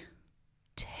probably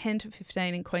 10 to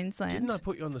 15 in Queensland. Didn't I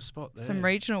put you on the spot there? Some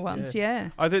regional ones, yeah.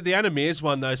 I think the Anime's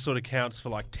one, though, sort of counts for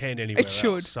like 10 anywhere It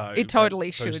should. else, so it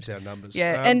totally that boosts should. our numbers.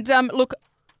 Yeah, and look,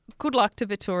 good luck to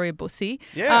Vittoria Bussi.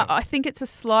 Yeah. I think it's a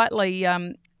slightly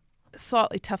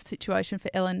tough situation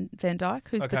for Ellen Van Dyke,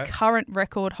 who's the current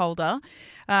record holder,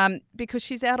 because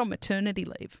she's out on maternity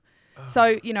leave. Oh.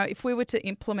 So, if we were to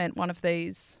implement one of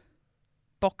these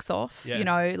box off,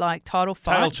 like title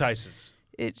fights. Tail chases.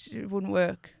 It wouldn't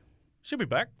work. She'll be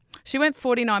back. She went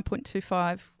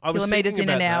 49.25 kilometres in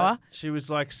an hour. She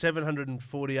was like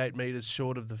 748 metres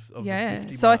short of the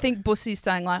 50 so mark. I think Bussi's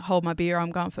saying, like, hold my beer, I'm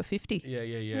going for 50.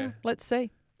 Yeah. Let's see.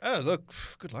 Oh, look,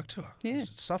 good luck to her. Yeah.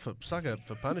 Sucker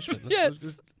for punishment.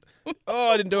 Yes.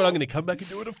 I didn't do it. I'm going to come back and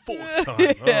do it a 4th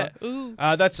time. Yeah.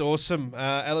 Right. That's awesome.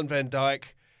 Ellen Van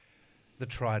Dyke, the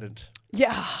Trident.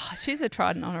 Yeah, she's a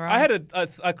Trident on her own. I had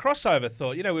a crossover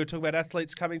thought. We were talking about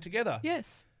athletes coming together.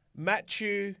 Yes.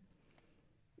 Matthew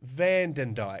Van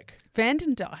den Dyke. Van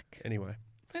den Dyke. Anyway.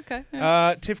 Okay.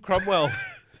 Yeah. Tiff Cromwell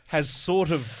has sort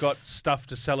of got stuff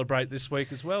to celebrate this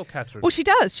week as well, Catherine. Well, she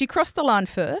does. She crossed the line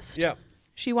first. Yeah.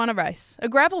 She won a race, a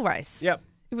gravel race. Yep.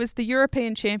 It was the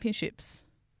European Championships.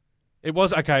 It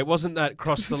was, okay, it wasn't that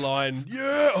cross the line,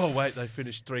 oh wait, they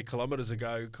finished 3 kilometres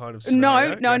ago kind of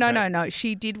scenario. No.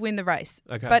 She did win the race.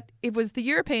 Okay. But it was the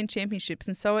European Championships,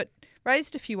 and so it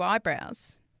raised a few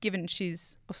eyebrows, given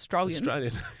she's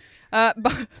Australian.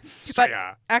 But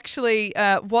actually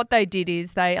what they did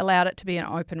is they allowed it to be an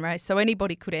open race, so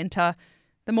anybody could enter,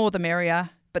 the more the merrier,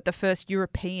 but the first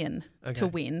European to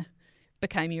win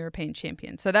became European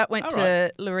champion. So that went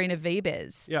to Lorena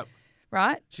Vibes. Yep.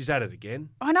 Right? She's at it again.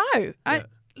 I know. Yeah.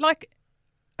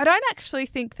 I don't actually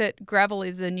think that gravel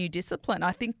is a new discipline.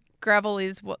 I think gravel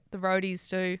is what the roadies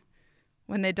do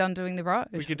when they're done doing the road.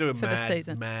 We could do a for the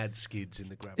season. mad skids in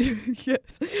the gravel.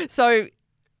 Yes. So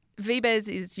Vibes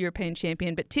is European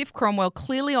champion, but Tiff Cromwell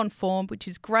clearly on form, which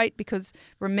is great because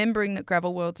remembering that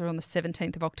Gravel Worlds are on the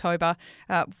 17th of October,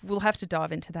 we'll have to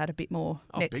dive into that a bit more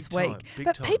next week.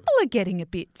 But people are getting a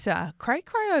bit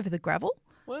cray-cray over the gravel.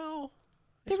 Well,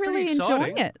 they're really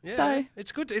enjoying it. Yeah. So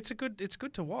it's good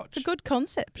to watch. It's a good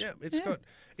concept. Yeah,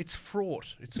 it's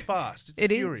fraught. It's fast. It's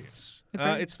it furious.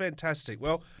 It's fantastic.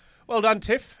 Well done,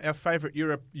 Tiff, our favourite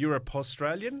Europe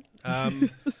Australian.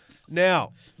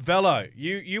 Now, Velo,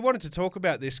 you wanted to talk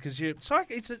about this because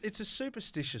it's a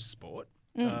superstitious sport,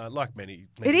 like many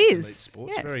it elite is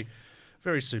sports. Yes. Very,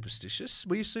 very superstitious.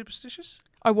 Were you superstitious?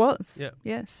 I was. Yeah.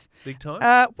 Yes. Big time?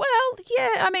 Well,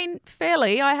 yeah, I mean,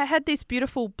 fairly. I had this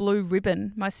beautiful blue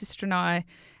ribbon. My sister and I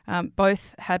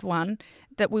both had one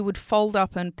that we would fold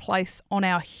up and place on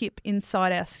our hip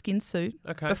inside our skin suit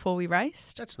before we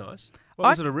raced. That's nice.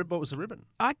 What was the ribbon?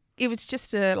 It was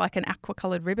just like an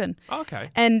aqua-coloured ribbon. Oh, okay.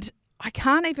 And I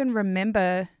can't even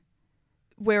remember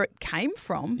where it came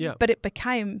from, but it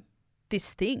became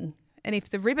this thing. And if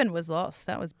the ribbon was lost,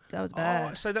 that was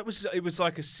bad. Oh, so it was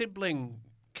like a sibling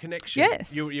connection.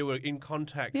 Yes. You were in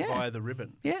contact via the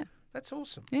ribbon. Yeah. That's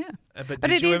awesome. Yeah. But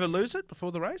did you ever lose it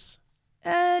before the race?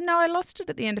 No, I lost it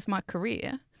at the end of my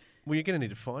career. Well, you're going to need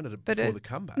to find it before the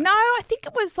comeback. No, I think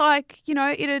it was like,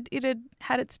 it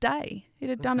had its day. It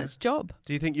had done its job.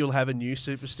 Do you think you'll have a new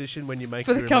superstition when you make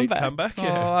For your the elite comeback?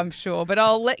 Yeah. Oh, I'm sure. But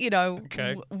I'll let you know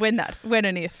when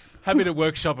and if. Happy to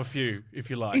workshop a few, if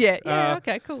you like. Yeah,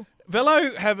 okay, cool.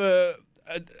 Velo have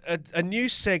a new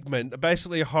segment,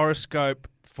 basically a horoscope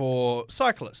for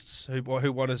cyclists who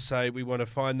want to say we want to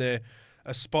find a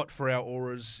spot for our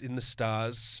auras in the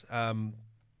stars.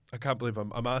 I can't believe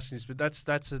I'm asking this, but that's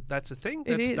a thing.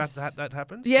 It is. That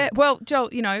happens. Yeah. Well, Joel,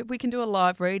 we can do a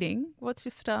live reading. What's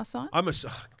your star sign? I'm a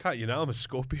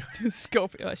Scorpio.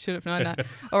 Scorpio. I should have known that.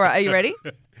 All right, are you ready?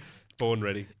 Born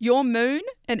ready. Your moon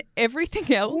and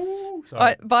everything else. Ooh,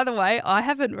 sorry. By the way, I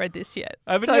haven't read this yet.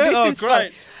 Haven't you? This Oh, is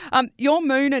great. fun. Your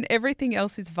moon and everything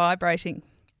else is vibrating.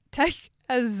 Take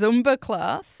a Zumba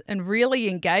class and really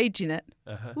engage in it.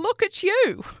 Uh-huh. Look at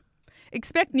you.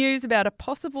 Expect news about a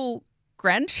possible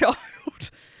grandchild,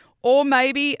 or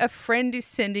maybe a friend is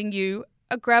sending you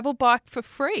a gravel bike for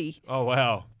free. Oh,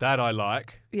 wow. That I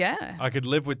like. Yeah. I could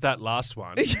live with that last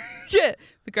one. Yeah.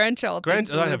 The grandchild thing's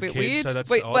I a don't little have bit kids, weird. so that's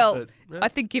Wait, odd, well, but, yeah. I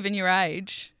think given your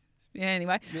age. Yeah,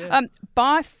 anyway. Yeah.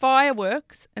 Buy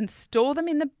fireworks and store them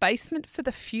in the basement for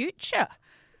the future.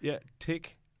 Yeah,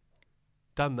 tick.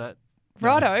 Done that.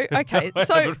 Righto. Okay. No, I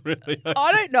So haven't really.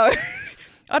 I don't know.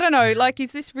 I don't know. Like,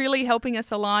 is this really helping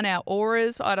us align our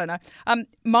auras? I don't know.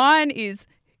 Mine is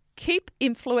keep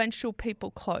influential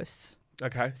people close.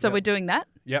 Okay. So yep. we're doing that.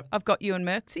 Yep. I've got you and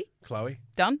Merksy. Chloe.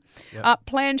 Done. Yep.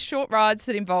 Plan short rides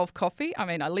that involve coffee. I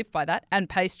mean, I live by that. And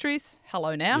pastries.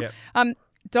 Hello now. Yep.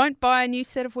 Don't buy a new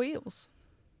set of wheels.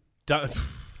 Don't.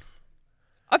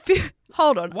 I feel.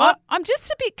 Hold on. What? I'm just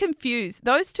a bit confused.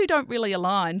 Those two don't really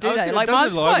align, do they? Like, it doesn't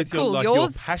mine's align quite with your, cool. like, yours, your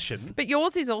passion. but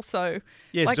yours is also.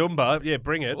 Yeah, like, Zumba. Yeah,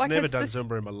 bring it. like, Never has done this-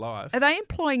 Zumba in my life. Are they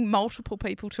employing multiple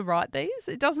people to write these?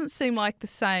 It doesn't seem like the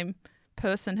same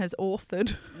person has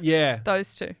authored Yeah.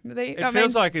 those two. It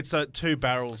feels like it's 2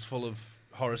 barrels full of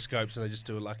horoscopes and they just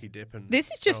do a lucky dip. And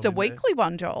this is just throw a 'em in there. weekly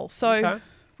one, Joel. So Okay.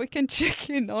 we can check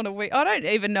in on a week. I don't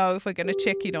even know if we're going to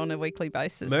check in on a weekly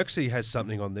basis. Merksy has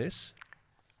something on this.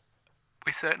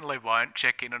 We certainly won't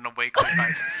check in on a weekly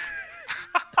basis.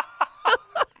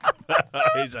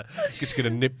 He's just going to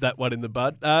nip that one in the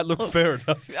bud. Look, fair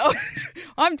enough.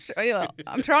 I'm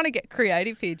trying to get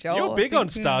creative here, Joel. You're I big think, on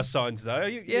star signs, though.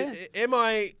 Yeah. Am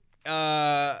I?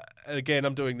 Again,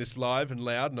 I'm doing this live and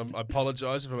loud, and I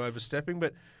apologise if I'm overstepping,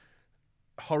 but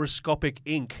horoscopic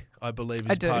ink, I believe,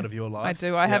 is part of your life. I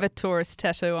do. I have a tourist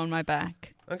tattoo on my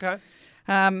back. Okay.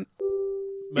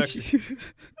 Merksy.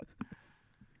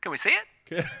 Can we see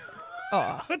it?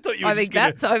 Oh, I thought you were I just think gonna,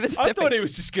 that's overstepping. I thought he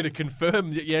was just going to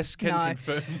confirm that, yes, can No.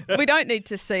 confirm. We don't need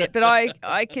to see it, but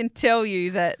I can tell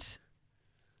you that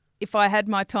if I had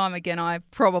my time again, I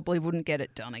probably wouldn't get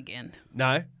it done again.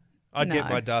 No? I'd get No.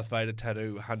 my Darth Vader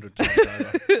tattoo 100 times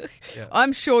over. Yeah.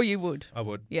 I'm sure you would. I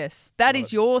would. Yes. That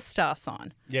is your star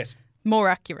sign. Yes, More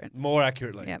accurate. more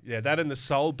accurately. Yep. Yeah, that and the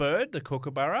soul bird, the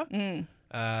kookaburra,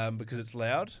 because it's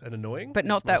loud and annoying. But It's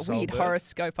not my that soul weird bird.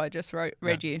 horoscope I just read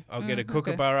No, you. I'll get a Okay.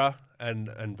 kookaburra and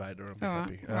Vader. I'll be All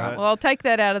happy. right. All right. Well, I'll take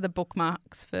that out of the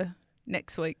bookmarks for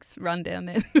next week's rundown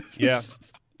then. Yeah.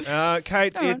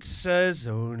 Kate, All right. it says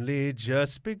only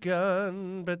just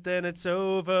begun, but then it's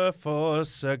over for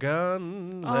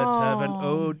Sagan. Let's have an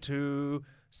Oh. ode to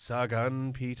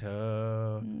Sagan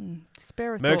Peter.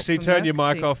 Spare a thought Merksy, for turn your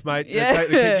mic Merksy. off, mate. Yeah. Take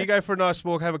the kid. You go for a nice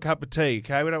walk, have a cup of tea,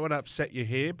 okay? We don't want to upset you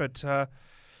here, but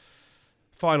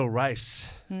final race.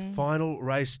 Final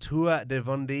race, Tour de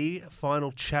Vendée,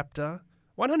 final chapter.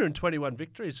 121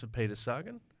 victories for Peter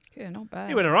Sagan. Yeah, not bad.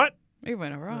 He went all right. He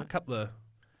went all A right. couple of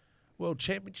world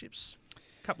championships,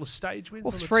 a couple of stage wins.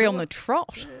 Well, on the 3 on tour. the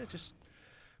trot. Yeah, just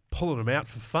pulling them out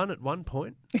for fun at one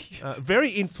point.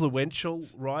 Very influential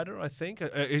rider, I think.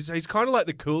 He's kind of like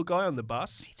the cool guy on the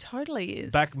bus, He totally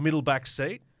is. middle back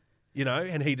seat, you know,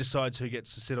 and he decides who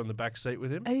gets to sit on the back seat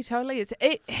with him. He totally is.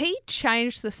 He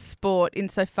changed the sport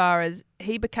insofar as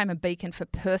he became a beacon for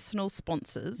personal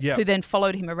sponsors Yeah. who then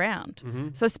followed him around. Mm-hmm.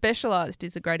 So Specialised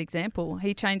is a great example.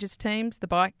 He changes teams. The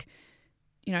bike,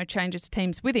 changes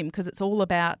teams with him because it's all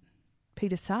about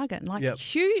Peter Sagan. Like, Yep.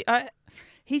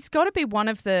 he's got to be one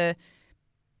of the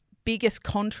biggest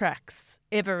contracts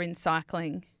ever in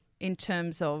cycling in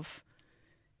terms of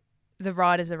the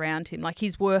riders around him. Like,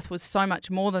 his worth was so much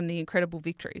more than the incredible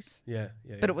victories. Yeah.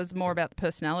 But it was more about the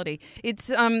personality. It's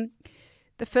the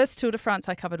first Tour de France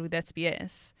I covered with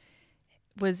SBS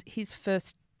was his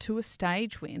first tour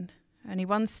stage win, and he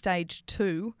won stage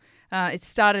 2. It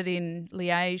started in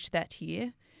Liège that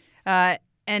year,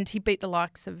 and he beat the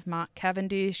likes of Mark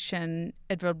Cavendish and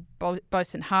Edvard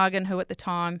Boasson-Hagen, who at the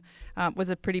time was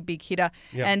a pretty big hitter.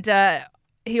 Yep. And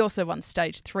he also won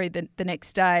stage 3 the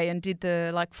next day and did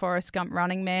the Forrest Gump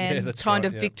Running Man that's kind right,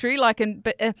 of yeah. victory.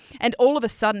 And all of a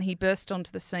sudden he burst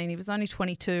onto the scene. He was only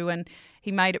 22 and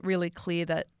he made it really clear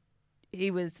that he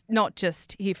was not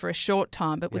just here for a short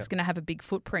time, but was Yep. going to have a big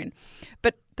footprint.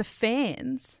 But the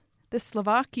fans, the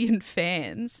Slovakian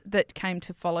fans that came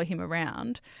to follow him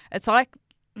around, it's like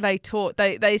they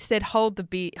said, hold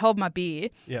my beer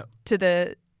Yeah. to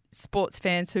the sports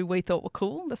fans who we thought were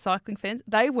cool, the cycling fans.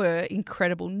 They were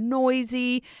incredible,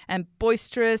 noisy and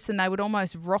boisterous, and they would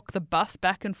almost rock the bus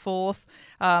back and forth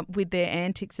with their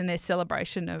antics and their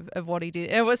celebration of what he did.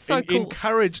 It was so cool.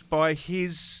 Encouraged by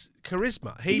his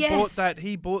charisma. He Yes. brought that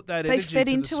They energy fed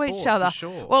to into the each sport, other. for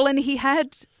sure. Well, and he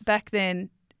had back then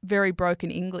very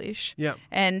broken English. Yeah.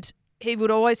 And he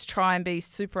would always try and be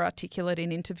super articulate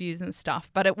in interviews and stuff,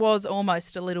 but it was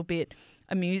almost a little bit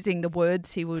amusing, the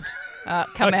words he would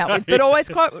come out with, but always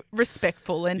quite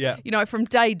respectful. And, Yeah. you know, from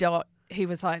day dot, he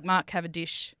was like, Mark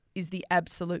Cavendish is the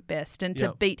absolute best. And to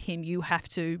Yeah. beat him, you have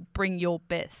to bring your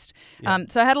best. Yeah.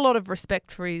 So I had a lot of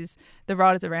respect for the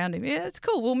riders around him. Yeah, it's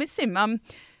cool. We'll miss him.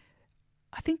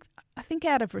 I think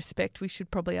out of respect, we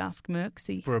should probably ask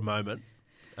Merksy. For a moment.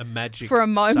 A magic For a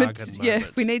moment, Sagan yeah,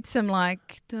 moment. we need some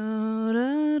like da,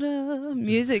 da, da,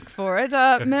 music for it.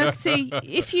 Merksy,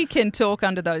 if you can talk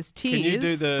under those tears. Can you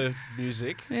do the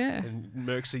music? Yeah. And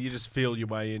Merksy, you just feel your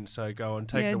way in, so go on,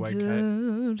 take it away, Kate.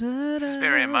 It's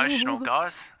very emotional,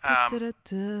 guys.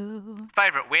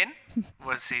 Favourite win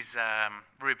was his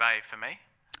Roubaix for me.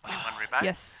 He won Roubaix.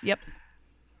 Yes, yep.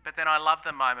 But then I love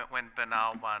the moment when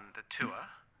Bernal won the Tour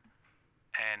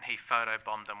and he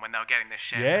photobombed them when they were getting the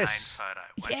champagne Yes. photo.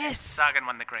 When Yes. Sagan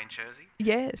won the green jersey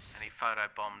Yes. and he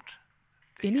photobombed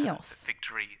the Ineos.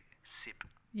 victory sip.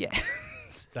 Yeah.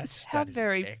 That's How that is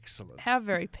very- excellent. How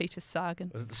very Peter Sagan.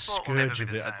 It was the Sport will never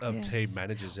scourge be the of same. team Yes.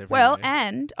 managers everywhere. Well,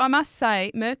 and I must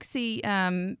say, Merksy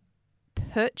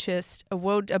purchased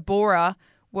a Bora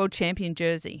World Champion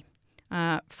jersey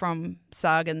from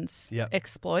Sagan's Yep.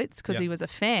 exploits because Yep. he was a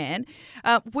fan.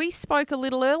 We spoke a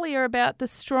little earlier about the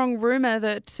strong rumour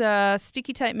that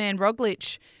Sticky Tape Man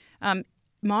Roglic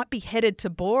might be headed to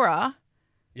Bora.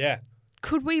 yeah.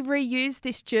 Could we reuse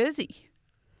this jersey?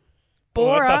 Well,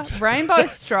 Bora, that's up to- rainbow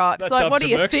stripes. That's Like, up what to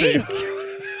do you Merksy.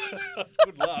 think?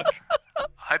 Good luck. I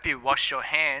hope you wash your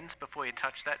hands before you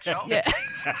touch that job. Yeah.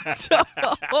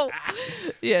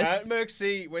 Yes.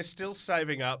 Merksy, we're still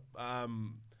saving up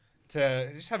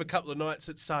to just have a couple of nights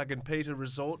at Sagan Peter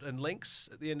Resort and Links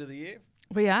at the end of the year.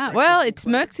 We are. Breakfast Well, and it's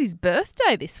play. Merksy's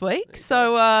birthday this week, There you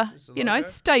so There's the logo.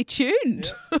 stay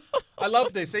tuned. Yeah. I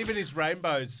love this. Even his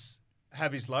rainbows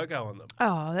have his logo on them.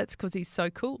 Oh, that's because he's so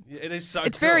cool. Yeah, it is so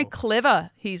It's cool. very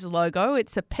clever, his logo.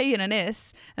 It's a P and an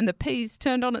S, and the P's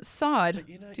turned on its side.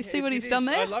 You know, Do you yeah, see what it he's done is.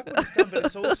 there? I like what he's done, but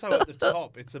it's also at the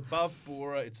top. It's above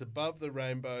Bora. It's above the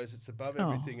rainbows. It's above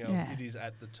Oh, everything else. yeah. It is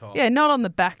at the top. Yeah, not on the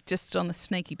back, just on the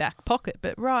sneaky back pocket,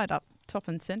 but right up top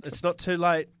and centre. It's not too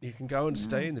late. You can go and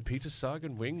stay in the Peter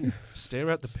Sagan wing, stare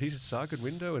out the Peter Sagan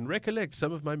window, and recollect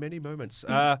some of my many moments.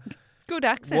 Good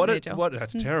accent there, Joel.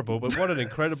 That's terrible, but what an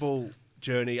incredible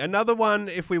journey. Another one,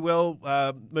 if we will,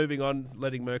 moving on,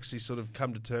 letting Merksy sort of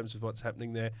come to terms with what's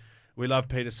happening there. We love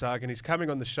Peter Sagan. He's coming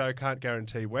on the show. Can't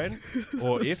guarantee when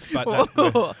or if, but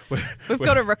We've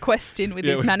got a request in with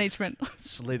Yeah, his we- management.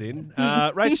 slid in.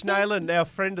 Rach Nayland, our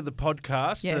friend of the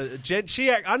podcast. Yes. She,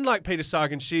 unlike Peter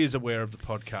Sagan, she is aware of the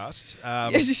podcast.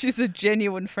 She's a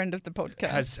genuine friend of the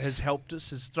podcast. Has helped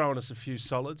us, has thrown us a few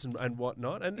solids and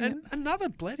whatnot, and another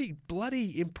bloody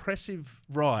impressive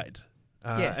ride.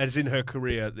 Yes. As in her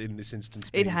career in this instance.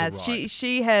 It being the has. ride.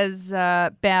 She has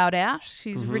bowed out.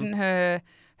 She's Mm-hmm. ridden her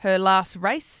last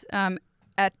race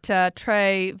at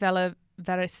Tre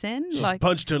Valerisen. She's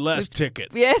punched her last ticket.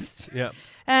 Yes. Yeah.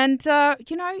 And,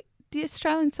 the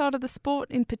Australian side of the sport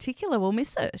in particular will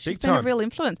miss her. She's Big been a time. real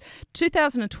influence.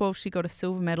 2012, she got a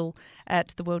silver medal at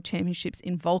the World Championships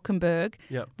in Valkenburg,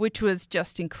 Yep. which was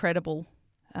just incredible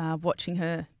watching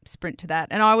her sprint to that.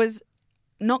 And I was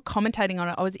not commentating on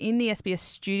it. I was in the SBS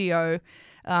studio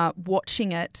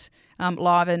watching it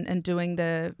live and doing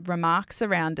the remarks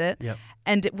around it. Yep.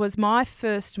 And it was my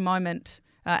first moment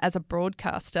as a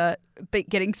broadcaster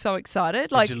getting so excited.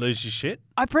 Did you lose your shit?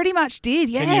 I pretty much did,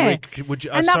 yeah. Can you would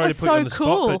you, I'm And that sorry was to put you on so the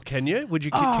cool. spot, but can you?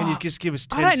 Can you just give us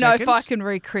 10 I don't seconds? know if I can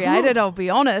recreate it, I'll be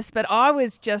honest, but I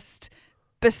was just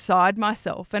beside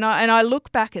myself. And I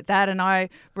look back at that and I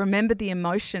remember the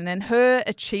emotion, and her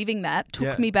achieving that took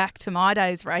Yeah. me back to my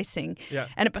days racing. Yeah.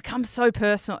 And it becomes so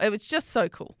personal. It was just so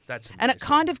cool. That's amazing. And it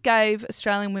kind of gave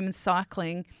Australian women's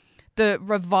cycling the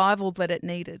revival that it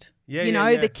needed. Yeah, you yeah, know,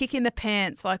 yeah. the kick in the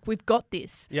pants, like we've got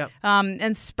this. Yeah. And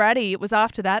Spratty, it was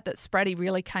after that Spratty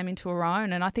really came into her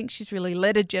own, and I think she's really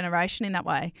led a generation in that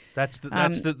way. That's the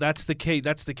key.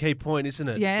 That's the key point, isn't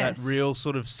it? Yes. That real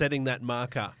sort of setting that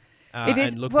marker. It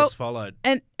is. And look Well, what's followed.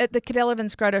 And at the Cadell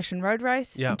Evans Great Ocean Road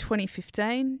Race Yeah. in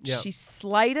 2015, Yeah. she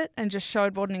slayed it and just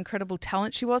showed what an incredible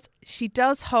talent she was. She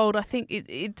does hold, I think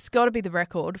it's got to be the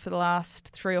record for the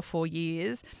last 3 or 4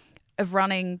 years of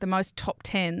running the most top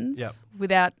 10s Yep.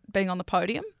 without being on the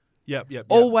podium. Yep.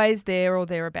 Always there or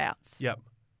thereabouts. Yep.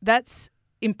 That's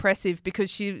impressive because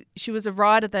she was a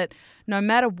rider that no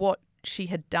matter what she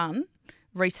had done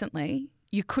recently,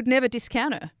 you could never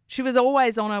discount her. She was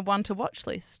always on a one-to-watch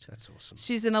list. That's awesome.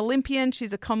 She's an Olympian.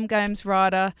 She's a Com Games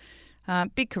rider.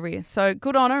 Big career. So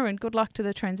good on her and good luck to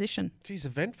the transition. Geez,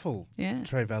 eventful. Yeah.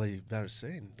 Trey Valley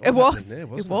Barracene. It was. There, It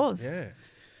wasn't was. Yeah.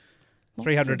 Lots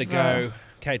 300 to of, go.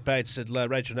 Kate Bates said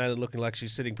Rachel Naylor looking like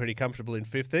she's sitting pretty comfortable in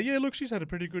fifth there. Yeah, look, she's had a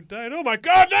pretty good day. And oh my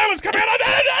God, Naylor's come out.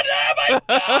 Oh my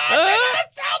God,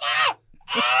 it's over.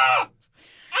 Ah!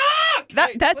 Ah!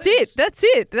 That's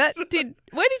it.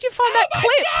 Where did you find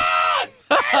that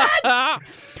clip?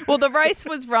 Well, the race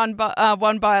was won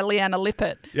by Leanna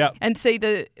Lippert. Yep. And see,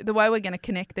 the way we're going to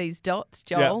connect these dots,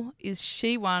 Joel, is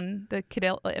she won the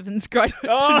Cadell Evans Great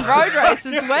Ocean Road Race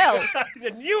as well. I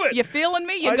knew it. You feeling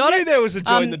me? You I got knew it? there was a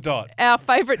join the dot. Our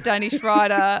favourite Danish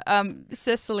rider,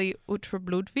 Cecily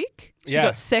Utra-Bludvik, she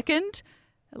got second.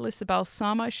 Alyssa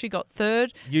Balsamo, she got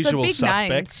third. Usual so big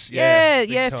suspects. Names. Yeah,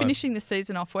 Yeah, time. finishing the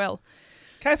season off well.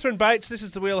 Catherine Bates, this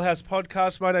is the Wheelhouse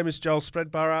Podcast. My name is Joel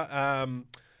Spreadborough.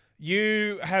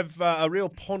 You have a real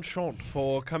penchant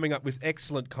for coming up with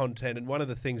excellent content, and one of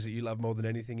the things that you love more than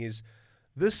anything is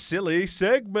the silly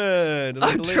segment.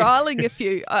 I'm trialling a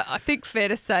few. I think fair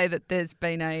to say that there's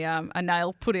been a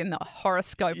nail put in the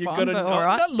horoscope You've one, got but all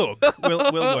right. Look,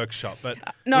 we'll workshop. But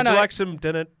would you like some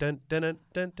music?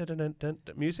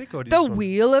 Or do you The just want-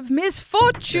 Wheel of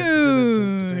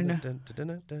Misfortune.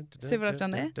 See what I've done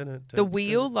there? The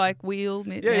wheel, like wheel.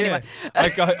 Yeah, anyway.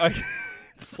 yeah.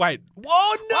 Wait. Whoa,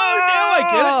 no, now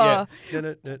I get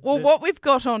it. Yeah. Well, what we've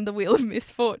got on the Wheel of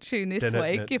Misfortune this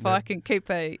week, if I can keep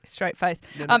a straight face,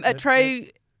 at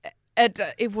Trey,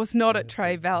 it was not at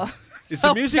Trey Val. Is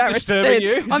the music disturbing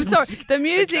you? I'm sorry. The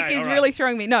music Okay, is all right. really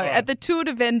throwing me. No, All right. at the Tour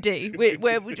de Vendée,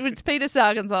 which was Peter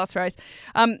Sagan's last race,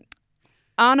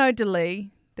 Arnaud Delis,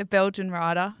 the Belgian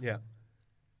rider, Yeah.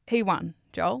 he won,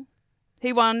 Joel.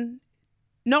 He won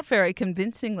not very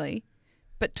convincingly,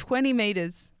 but 20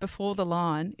 metres before the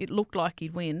line, it looked like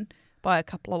he'd win by a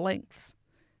couple of lengths.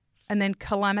 And then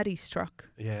calamity struck.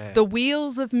 Yeah. The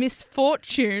wheels of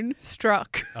misfortune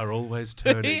struck. Are always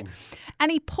turning.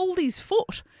 And he pulled his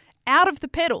foot out of the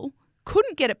pedal,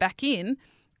 couldn't get it back in,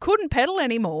 couldn't pedal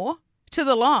anymore to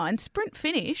the line, sprint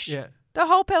finish. Yeah. The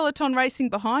whole peloton racing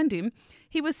behind him.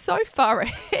 He was so far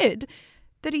ahead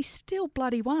that he still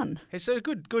bloody won. It's a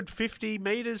good 50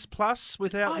 metres plus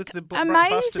with the busted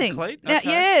Amazing. cleat. Now,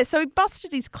 Okay. yeah, so he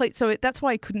busted his cleat, so that's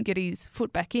why he couldn't get his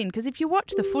foot back in. Because if you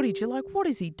watch the footage, you're like, what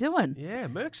is he doing? Yeah,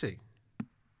 Merksy.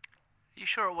 You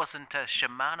sure it wasn't a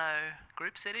Shimano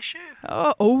group set issue?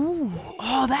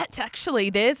 That's actually,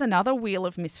 there's another wheel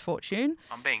of misfortune.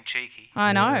 I'm being cheeky.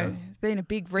 I know. Been a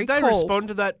big Did recall. they respond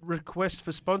to that request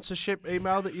for sponsorship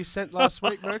email that you sent last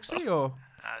week, Merksy? Or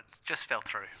Just fell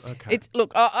through. okay.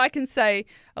 Look, I can say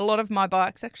a lot of my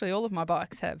bikes, actually all of my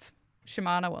bikes have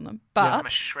Shimano on them, I'm a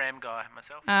but SRAM guy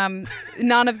myself.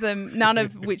 none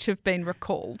of which have been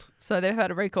recalled. So they've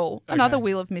had a recall. Another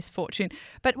wheel of misfortune.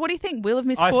 But what do you think? Wheel of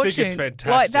misfortune? I think it's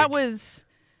fantastic. Like that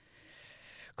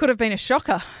could have been a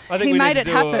shocker. I think he we made need it to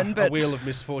do happen, a but wheel of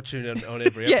misfortune on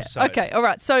every yeah, episode. okay, all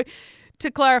right. So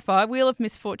to clarify, Wheel of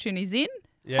Misfortune is in,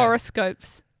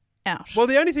 horoscopes out. Well,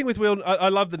 the only thing with Wheel, I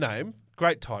love the name,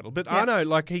 great title, but Yeah. Arno,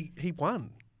 like he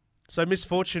won, so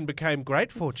misfortune became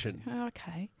great fortune.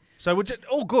 Okay. So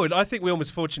all good. I think Wheel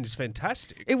Misfortune is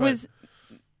fantastic. It but- was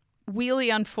really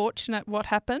unfortunate what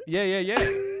happened. Yeah.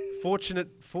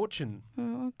 Fortunate fortune.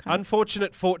 Oh, okay.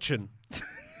 Unfortunate fortune.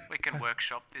 We can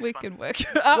workshop this We one. can work.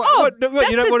 What,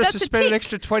 you don't want us to that's a spend an tick.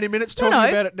 extra 20 minutes No, talking no.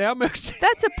 about it now, Merksy?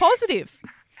 That's a positive.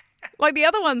 Like the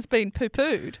other one's been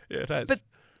poo-pooed. Yeah, it has. But,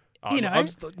 you know.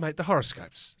 Mate, the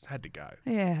horoscopes had to go.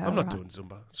 Yeah, I'm not doing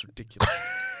Zumba. It's ridiculous.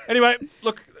 Anyway,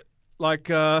 look, like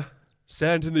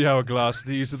sand in the hourglass,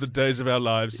 these are the days of our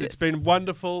lives. Yes. It's been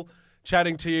wonderful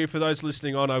chatting to you. For those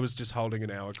listening on, I was just holding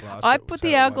an hourglass. I It was put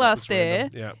the how it went. It hourglass was there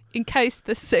random. Yeah. in case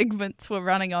the segments were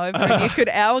running over and you could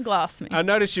hourglass me. I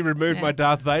noticed you removed Yeah. my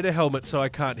Darth Vader helmet so I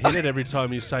can't hit it every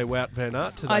time you say Wout Van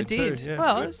Aert today. I did. Too. Yeah,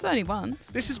 Well, good. it was only once.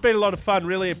 This has been a lot of fun.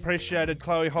 Really appreciated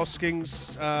Chloe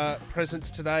Hosking's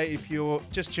presence today. If you're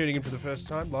just tuning in for the first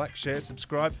time, like, share,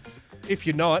 subscribe. If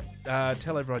you're not,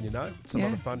 tell everyone you know. It's a lot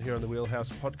Yeah. of fun here on the Wheelhouse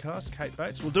Podcast. Kate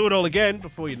Bates. We'll do it all again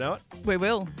before you know it. We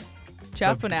will.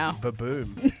 Ciao for now.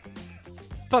 Ba-boom.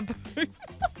 Bye-bye.